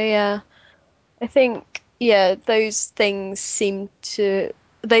 So yeah. I think, yeah, those things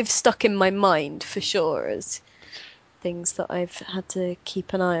they've stuck in my mind for sure as things that I've had to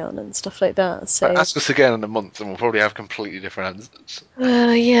keep an eye on and stuff like that. So, ask us again in a month, and we'll probably have completely different answers.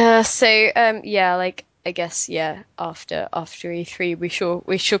 yeah, so, yeah, like, I guess, yeah, after E3,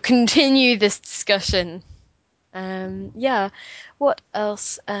 we shall continue this discussion. Yeah, what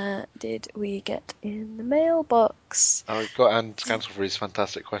else, did we get in the mailbox? We've got Anne Scansel for his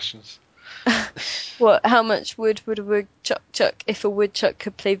fantastic questions. What, how much wood would a woodchuck chuck if a woodchuck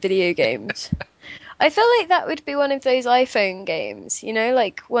could play video games? I feel like that would be one of those iPhone games,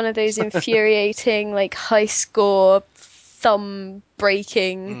 like one of those infuriating, like high score, thumb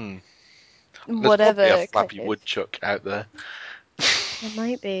breaking, Hmm. There's probably a whatever kind Flappy of. Woodchuck out there. There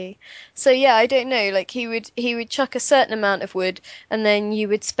might be. So yeah, I don't know. Like he would chuck a certain amount of wood, and then you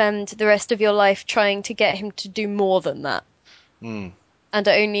would spend the rest of your life trying to get him to do more than that, Hmm. and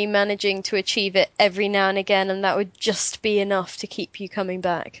only managing to achieve it every now and again, and that would just be enough to keep you coming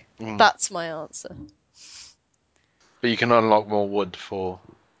back. Hmm. That's my answer. But you can unlock more wood for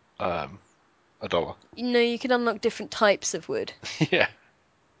um, $1. You can unlock different types of wood. Yeah.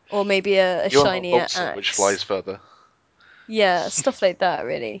 Or maybe a You unlock shinier balsa, which axe. flies further. Yeah, stuff like that,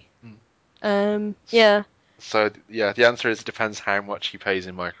 really. Hmm. Yeah. So yeah, the answer is it depends how much he pays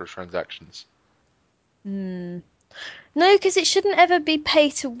in microtransactions. Hmm. No, because it shouldn't ever be pay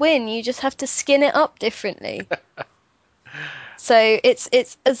to win. You just have to skin it up differently. So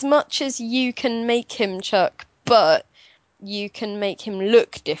it's as much as you can make him chuck, but you can make him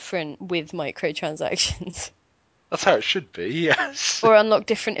look different with microtransactions That's how it should be. Yes. or unlock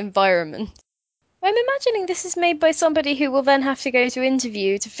different environments. I'm imagining this is made by somebody who will then have to go to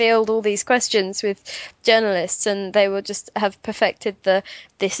interview to field all these questions with journalists, and they will just have perfected the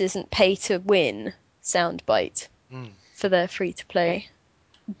 "this isn't pay to win" soundbite Mm. for their free to play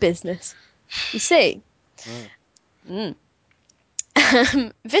business. You see? Mm.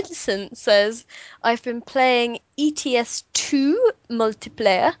 Mm. Vincent says, I've been playing ETS2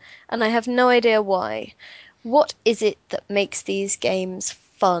 multiplayer and I have no idea why. What is it that makes these games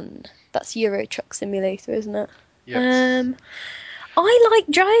fun? That's Euro Truck Simulator, isn't it? Yes. Um, I like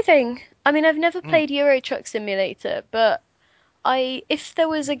driving. I mean, I've never Mm. played Euro Truck Simulator, but if there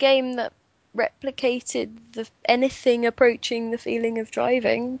was a game that replicated anything approaching the feeling of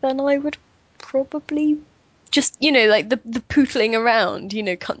driving, then I would probably just, like the pootling around,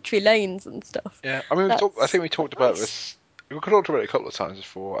 country lanes and stuff. Yeah. I mean, I That's think we talked about nice. this. We talked about it a couple of times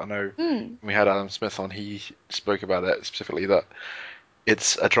before. I know Mm, when we had Adam Smith on. He spoke about it specifically that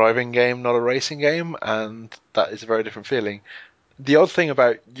it's a driving game, not a racing game, and that is a very different feeling. The odd thing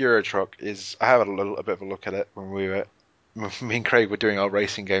about Euro Truck is I had a bit of a look at it when me and Craig were doing our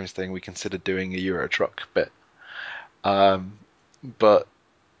racing games thing. We considered doing a Euro Truck bit. Um, but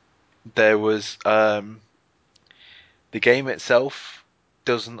there was the game itself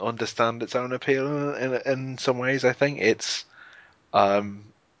doesn't understand its own appeal in some ways. I think um,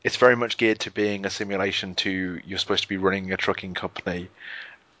 it's very much geared to being a simulation to you're supposed to be running a trucking company.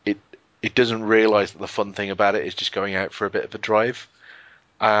 It it doesn't realize that the fun thing about it is just going out for a bit of a drive.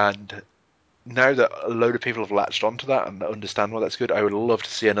 And now that a load of people have latched onto that and understand why that's good, I would love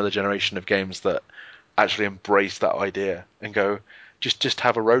to see another generation of games that actually embrace that idea and go, just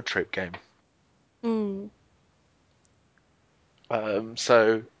have a road trip game. Mm.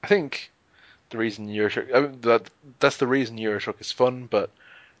 So I think the reason Eurotruck, I mean, that's the reason Eurotruck is fun, but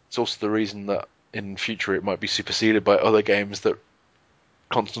it's also the reason that in future it might be superseded by other games that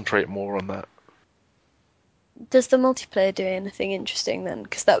concentrate more on that. Does the multiplayer do anything interesting then?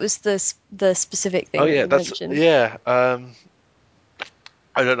 Because that was the specific Oh thing that yeah, you that's mentioned. yeah.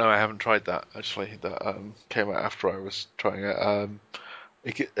 I don't know. I haven't tried that actually. That came out after I was trying it.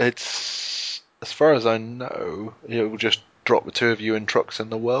 It's as far as I know, it will just drop the two of you in trucks in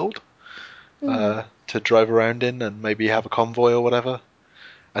the world Mm. to drive around in and maybe have a convoy or whatever,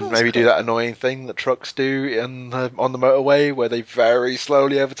 and That's maybe do cool. that annoying thing that trucks do on the motorway where they very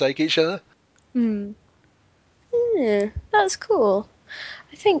slowly overtake each other. Hmm. Yeah, that's cool.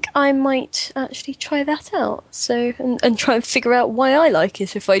 I think I might actually try that out. So and try and figure out why I like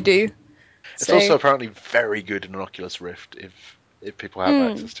it if I do. It's So also apparently very good in an Oculus Rift if people have mm.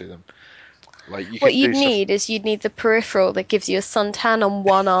 access to them. Like you What can you'd do stuff. need is you'd need the peripheral that gives you a suntan on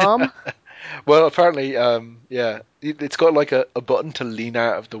one arm. Well, apparently, yeah, it's got like a button to lean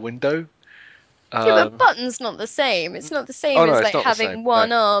out of the window. Yeah, but Um, button's not the same. It's not the oh same no, as it's like not the same. having No,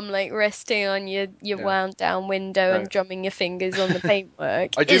 one arm like resting on your yeah, wound down window no. and drumming your fingers on the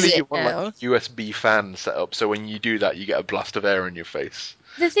paintwork. Is Ideally, you it want like now? a USB fan set up, so when you do that, you get a blast of air in your face.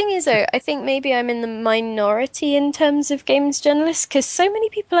 The thing is, though, I think maybe I'm in the minority in terms of games journalists because so many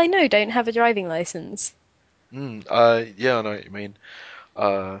people I know don't have a driving license. Yeah, I know what you mean.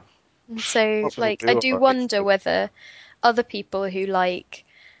 Uh, And so, Lots of people like, I do. do Alright, wonder so, whether other people who like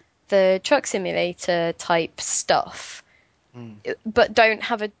the truck simulator type stuff mm, but don't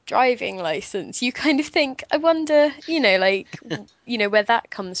have a driving license, you kind of think, I wonder, like, where that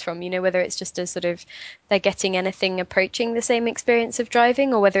comes from, whether it's just a sort of they're getting anything approaching the same experience of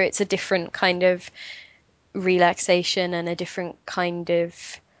driving, or whether it's a different kind of relaxation and a different kind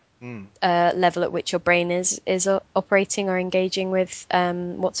of mm. level at which your brain is operating or engaging with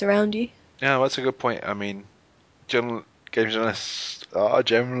what's around you. Yeah, that's a good point. I mean, general game journalists are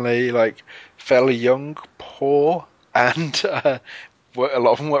generally like fairly young, poor, and a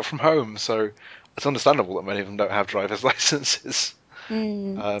lot of them work from home, so it's understandable that many of them don't have driver's licenses.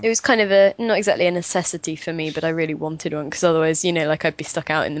 Mm. Um, It was kind of a not exactly a necessity for me, but I really wanted one because otherwise, like I'd be stuck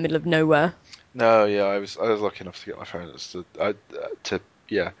out in the middle of nowhere. no, yeah, I was lucky enough to get my parents to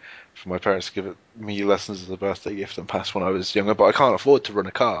yeah, for my parents to give me lessons as a birthday gift and pass when I was younger, but I can't afford to run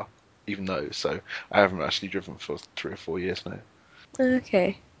a car, even though, so I haven't actually driven for 3 or 4 years now.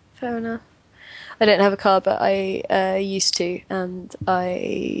 Okay, fair enough. I don't have a car, but I used to, and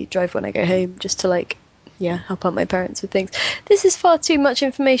I drive when I go home just to like, yeah, help out my parents with things. This is far too much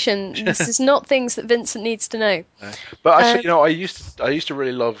information. This is not things that Vincent needs to know. No. But actually, Um, I used to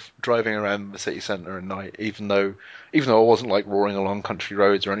really love driving around the city centre at night, even though I wasn't like roaring along country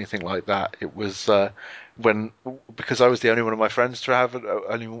roads or anything like that. It was when because I was the only one of my friends to have it,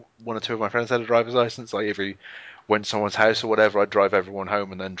 only one or two of my friends had a driver's license. Like if we went to someone's house or whatever, I'd drive everyone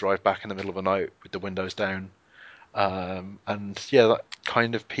home and then drive back in the middle of the night with the windows down. And yeah, that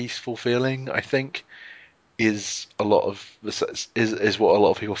kind of peaceful feeling, I think, is a lot of is what a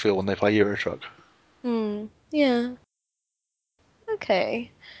lot of people feel when they play Euro Truck. yeah,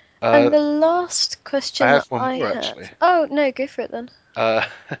 okay. And Uh, the last I question that have one I more have. actually. Oh, no, go for it then. Uh,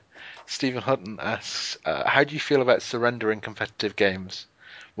 Stephen Hutton asks, "How do you feel about surrender in competitive games?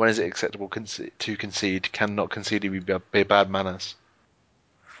 When is it acceptable to concede? Can not conceding be bad manners?"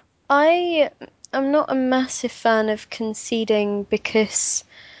 I am not a massive fan of conceding because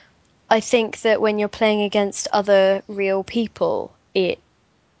I think that when you're playing against other real people, it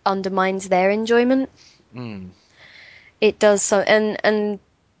undermines their enjoyment. Mm, It does so, and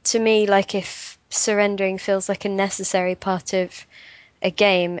to me, like if surrendering feels like a necessary part of a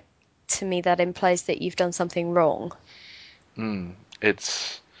game, to me that implies that you've done something wrong. mm.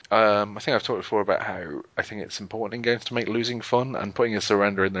 It's. I think I've talked before about how I think it's important in games to make losing fun, and putting a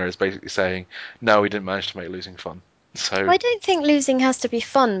surrender in there is basically saying, "No, we didn't manage to make losing fun." So, I don't think losing has to be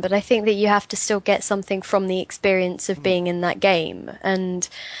fun, but I think that you have to still get something from the experience of mm, being in that game. And,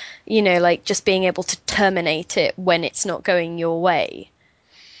 like just being able to terminate it when it's not going your way.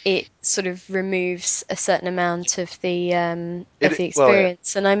 it sort of removes a certain amount of the Well, yeah,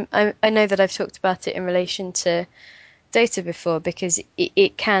 experience. And I know that I've talked about it in relation to Dota before because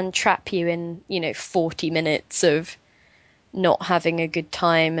it can trap you in, 40 minutes of not having a good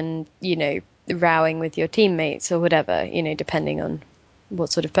time and, rowing with your teammates or whatever, depending on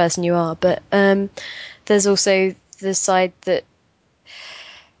what sort of person you are. But there's also the side that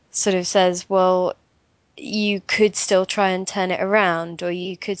sort of says, well, you could still try and turn it around, or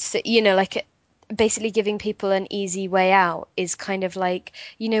you could, like basically giving people an easy way out is kind of like,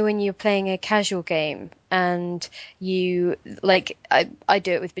 when you're playing a casual game and you like, I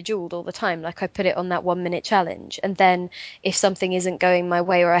do it with Bejeweled all the time. Like I put it on that 1 minute challenge, and then if something isn't going my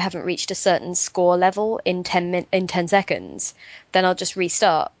way or I haven't reached a certain score level in 10 seconds, then I'll just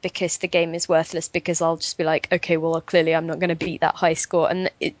restart because the game is worthless because I'll just be like, okay, well, clearly I'm not going to beat that high score. And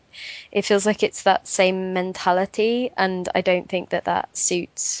it feels like it's that same mentality, and I don't think that that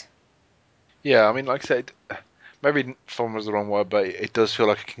suits. yeah. I mean, like I said, maybe fun was the wrong word, but it does feel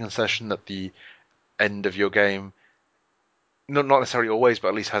like a concession at the end of your game. Not necessarily always, but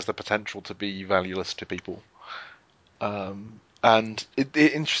at least has the potential to be valueless to people. And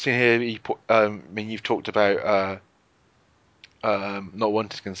interesting here. I mean, you've talked about not wanting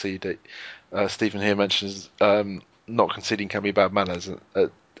to concede. Stephen here mentions not conceding can be bad manners,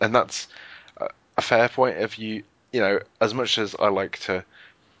 and that's a fair point. If as much as I like to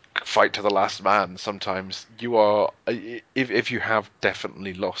fight to the last man, sometimes you are, if you have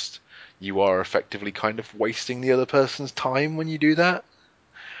definitely lost, you are effectively kind of wasting the other person's time when you do that.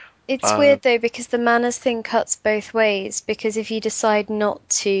 It's Uh, weird though because the manners thing cuts both ways. Because if you decide not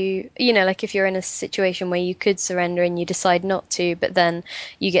to, like if you're in a situation where you could surrender and you decide not to, but then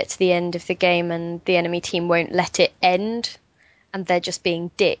you get to the end of the game and the enemy team won't let it end and they're just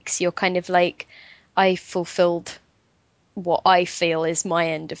being dicks, you're kind of like, I fulfilled what I feel is my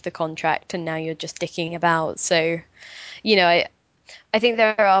end of the contract and now you're just dicking about. So, you know, I, I think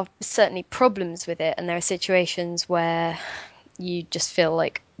there are certainly problems with it, and there are situations where you just feel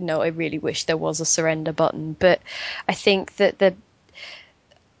like, no, I really wish there was a surrender button. But I think that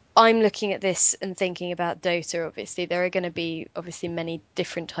I'm looking at this and thinking about Dota. Obviously, there are going to be obviously many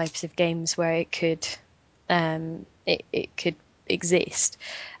different types of games where it could exist,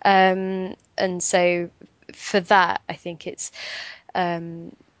 and so for that, I think it's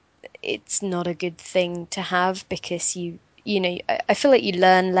not a good thing to have because I feel like you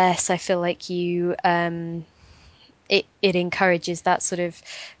learn less. I feel like it encourages that sort of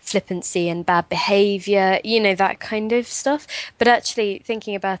flippancy and bad behavior, that kind of stuff. But actually,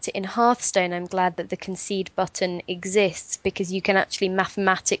 thinking about it in Hearthstone, I'm glad that the concede button exists because you can actually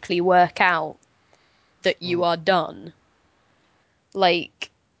mathematically work out that you are done. Like,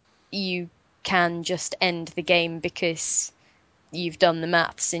 you can just end the game because you've done the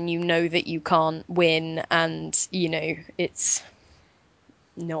maths and you know that you can't win, and it's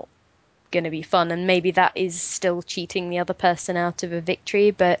not going to be fun, and maybe that is still cheating the other person out of a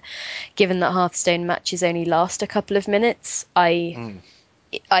victory. But given that Hearthstone matches only last a couple of minutes, mm.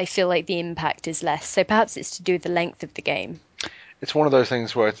 I feel like the impact is less. So perhaps it's to do with the length of the game, It's one of those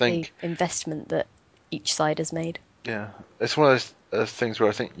things where I the think, investment that each side has made. yeah, it's one of those things where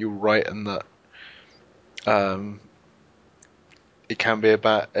I think you're right in that um, it can be a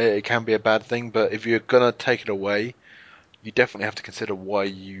bad thing, but if you're gonna take it away, you definitely have to consider why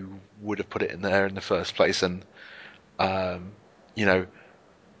you would have put it in there in the first place, and um, you know,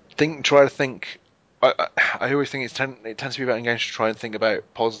 try to think. I always think it tends to be about engaged to try and think about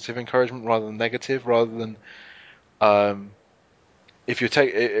positive encouragement rather than negative, rather than um, if you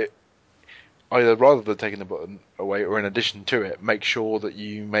take it, either rather than taking the button away or in addition to it, make sure that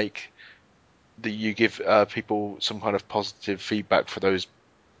you give people some kind of positive feedback for those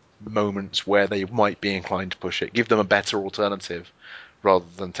moments where they might be inclined to push it. Give them a better alternative rather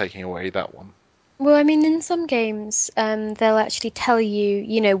than taking away that one. Well, I mean, in some games, they'll actually tell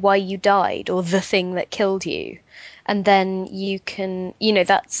you, why you died or the thing that killed you. And then you can,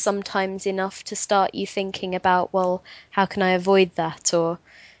 that's sometimes enough to start you thinking about, well, how can I avoid that? Or,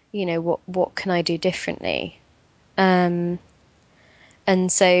 what can I do differently? Um,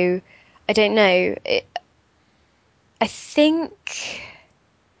 and so I don't know. I think,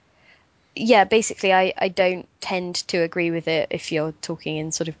 yeah, basically, I don't tend to agree with it if you're talking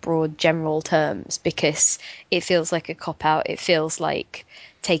in sort of broad general terms because it feels like a cop out. It feels like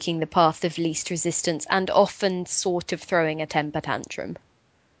taking the path of least resistance and often sort of throwing a temper tantrum.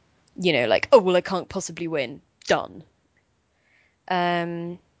 Like, oh, well, I can't possibly win. Done.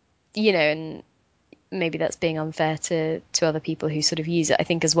 Um, and maybe that's being unfair to other people who sort of use it. I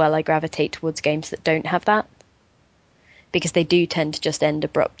think as well, I gravitate towards games that don't have that because they do tend to just end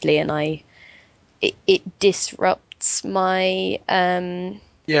abruptly, and it disrupts my Yeah,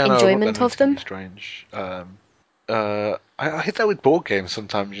 no, abrupt enjoyment endings of can be them. strange. I hit that with board games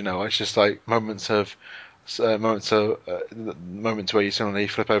sometimes. It's just like moments where you suddenly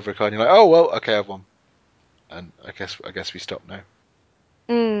flip over a card and you're like, oh well, okay, I've won, and I guess we stop now.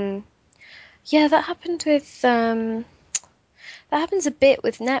 Mm. Yeah, that happens a bit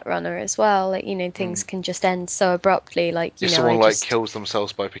with Netrunner as well. Like, Mm. things can just end so abruptly. Like, If I someone like just kills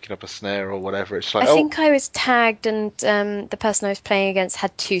themselves by picking up a snare or whatever, it's I like, oh, think I was tagged, and the person I was playing against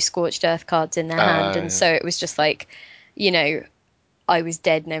had two Scorched Earth cards in their hand, and uh, so it was just like, you know, I was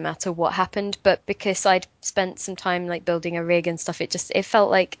dead no matter what happened. But because I'd spent some time like building a rig and stuff, it felt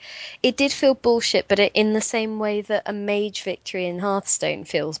like it did feel bullshit, but in the same way that a mage victory in Hearthstone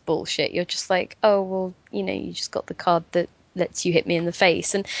feels bullshit. You're just like, oh well, you just got the card that lets you hit me in the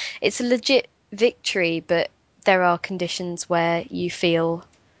face, and it's a legit victory, but there are conditions where you feel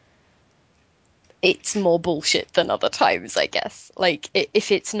it's more bullshit than other times, I guess. Like,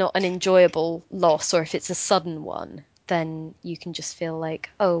 if it's not an enjoyable loss or if it's a sudden one, then you can just feel like,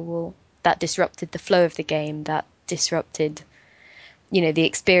 oh, well, that disrupted the flow of the game, that disrupted, the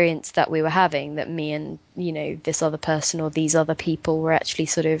experience that we were having, that me and, this other person or these other people were actually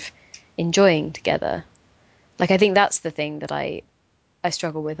sort of enjoying together. Like, I think that's the thing that I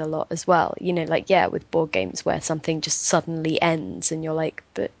struggle with a lot as well. Like, yeah, with board games where something just suddenly ends and you're like,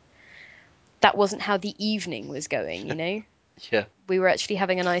 but that wasn't how the evening was going. yeah. We were actually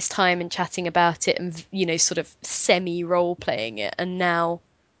having a nice time and chatting about it and, sort of semi role playing it. And now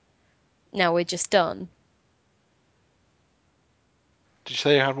we're just done. Did you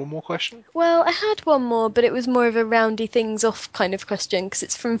say you had one more question? Well, I had one more, but it was more of a roundy things off kind of question because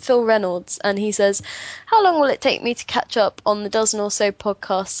it's from Phil Reynolds, and he says, "How long will it take me to catch up on the dozen or so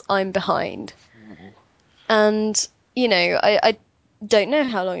podcasts I'm behind?" Ooh. And, I don't know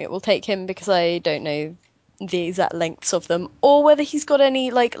how long it will take him because I don't know the exact lengths of them or whether he's got any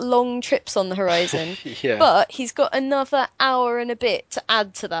like long trips on the horizon. Yeah. But he's got another hour and a bit to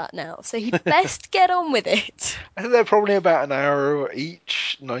add to that now, so he'd best get on with it. I think they're probably about an hour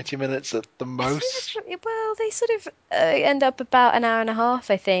each, 90 minutes at the I think most. well, they sort of end up about an hour and a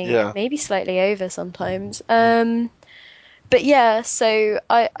half, I think, Yeah. maybe slightly over sometimes. Mm. But yeah, so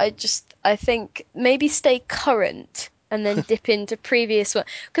I think maybe stay current and then dip into previous one.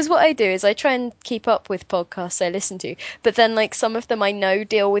 Because what I do is I try and keep up with podcasts I listen to, but then like some of them I know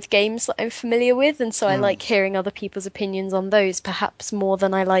deal with games that I'm familiar with, and so I Mm. like hearing other people's opinions on those perhaps more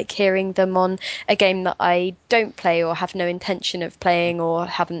than I like hearing them on a game that I don't play or have no intention of playing or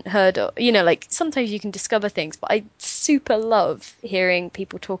haven't heard of. Like sometimes you can discover things, but I super love hearing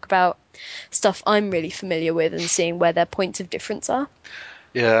people talk about stuff I'm really familiar with and seeing where their points of difference are.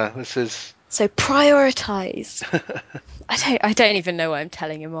 Yeah, this is. So prioritize. I don't even know why I'm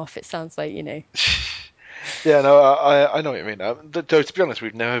telling him off. It sounds like. Yeah, no, I know what you mean. Though, to be honest,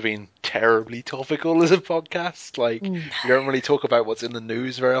 we've never been terribly topical as a podcast. Like, No. we don't really talk about what's in the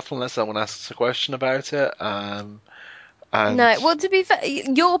news very often unless someone asks a question about it. And No, well, to be fair,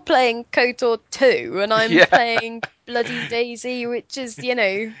 you're playing KOTOR 2 and I'm yeah, playing bloody Daisy, which is.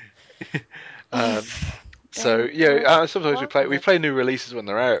 um, so Then yeah, sometimes we play whatever. new releases when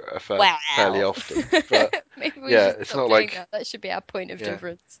they're out fairly Well, often. But maybe we yeah, should it's stop not doing like that. That should be our point of yeah.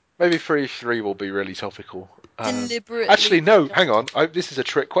 difference. Maybe three will be really topical. Actually, Deliberately no, not. hang on. This is a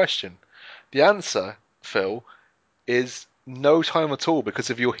trick question. The answer, Phil, is no time at all because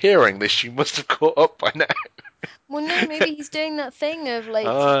if you're hearing this, you must have caught up by now. Well, no, maybe he's doing that thing of like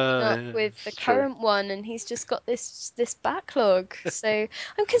keeping up Yeah, with the it's true. current one, and he's just got this backlog. So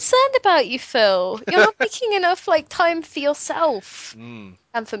I'm concerned about you, Phil. You're not making enough like time for yourself Mm.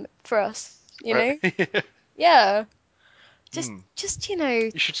 and for us. You Right. know? Yeah. Just Mm. just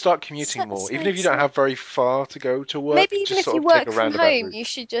You should start commuting set more, even if aside you don't some. have very far to go to Maybe work. even Just if sort you of take a work from roundabout home, route. you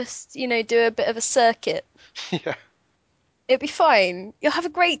should just do a bit of a circuit. Yeah. It'll be fine. You'll have a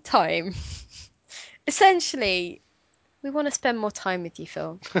great time. Essentially, we want to spend more time with you,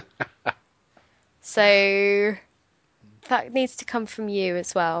 Phil. So that needs to come from you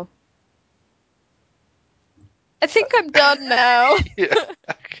as well. I think I'm done now. Yeah.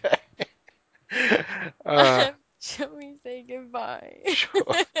 Okay. Uh, Shall we say goodbye? sure.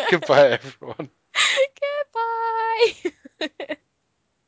 Goodbye, everyone.